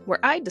podcast, where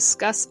I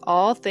discuss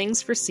all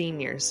things for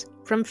seniors.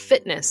 From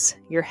fitness,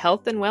 your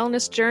health and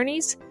wellness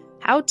journeys,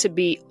 how to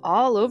be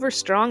all over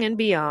strong and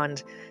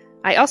beyond.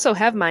 I also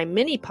have my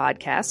mini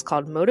podcast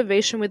called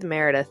Motivation with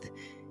Meredith.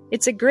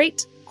 It's a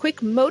great,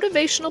 quick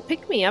motivational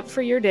pick-me-up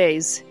for your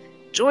days.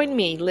 Join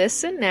me,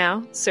 listen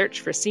now, search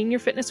for Senior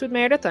Fitness with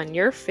Meredith on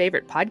your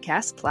favorite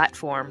podcast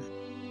platform.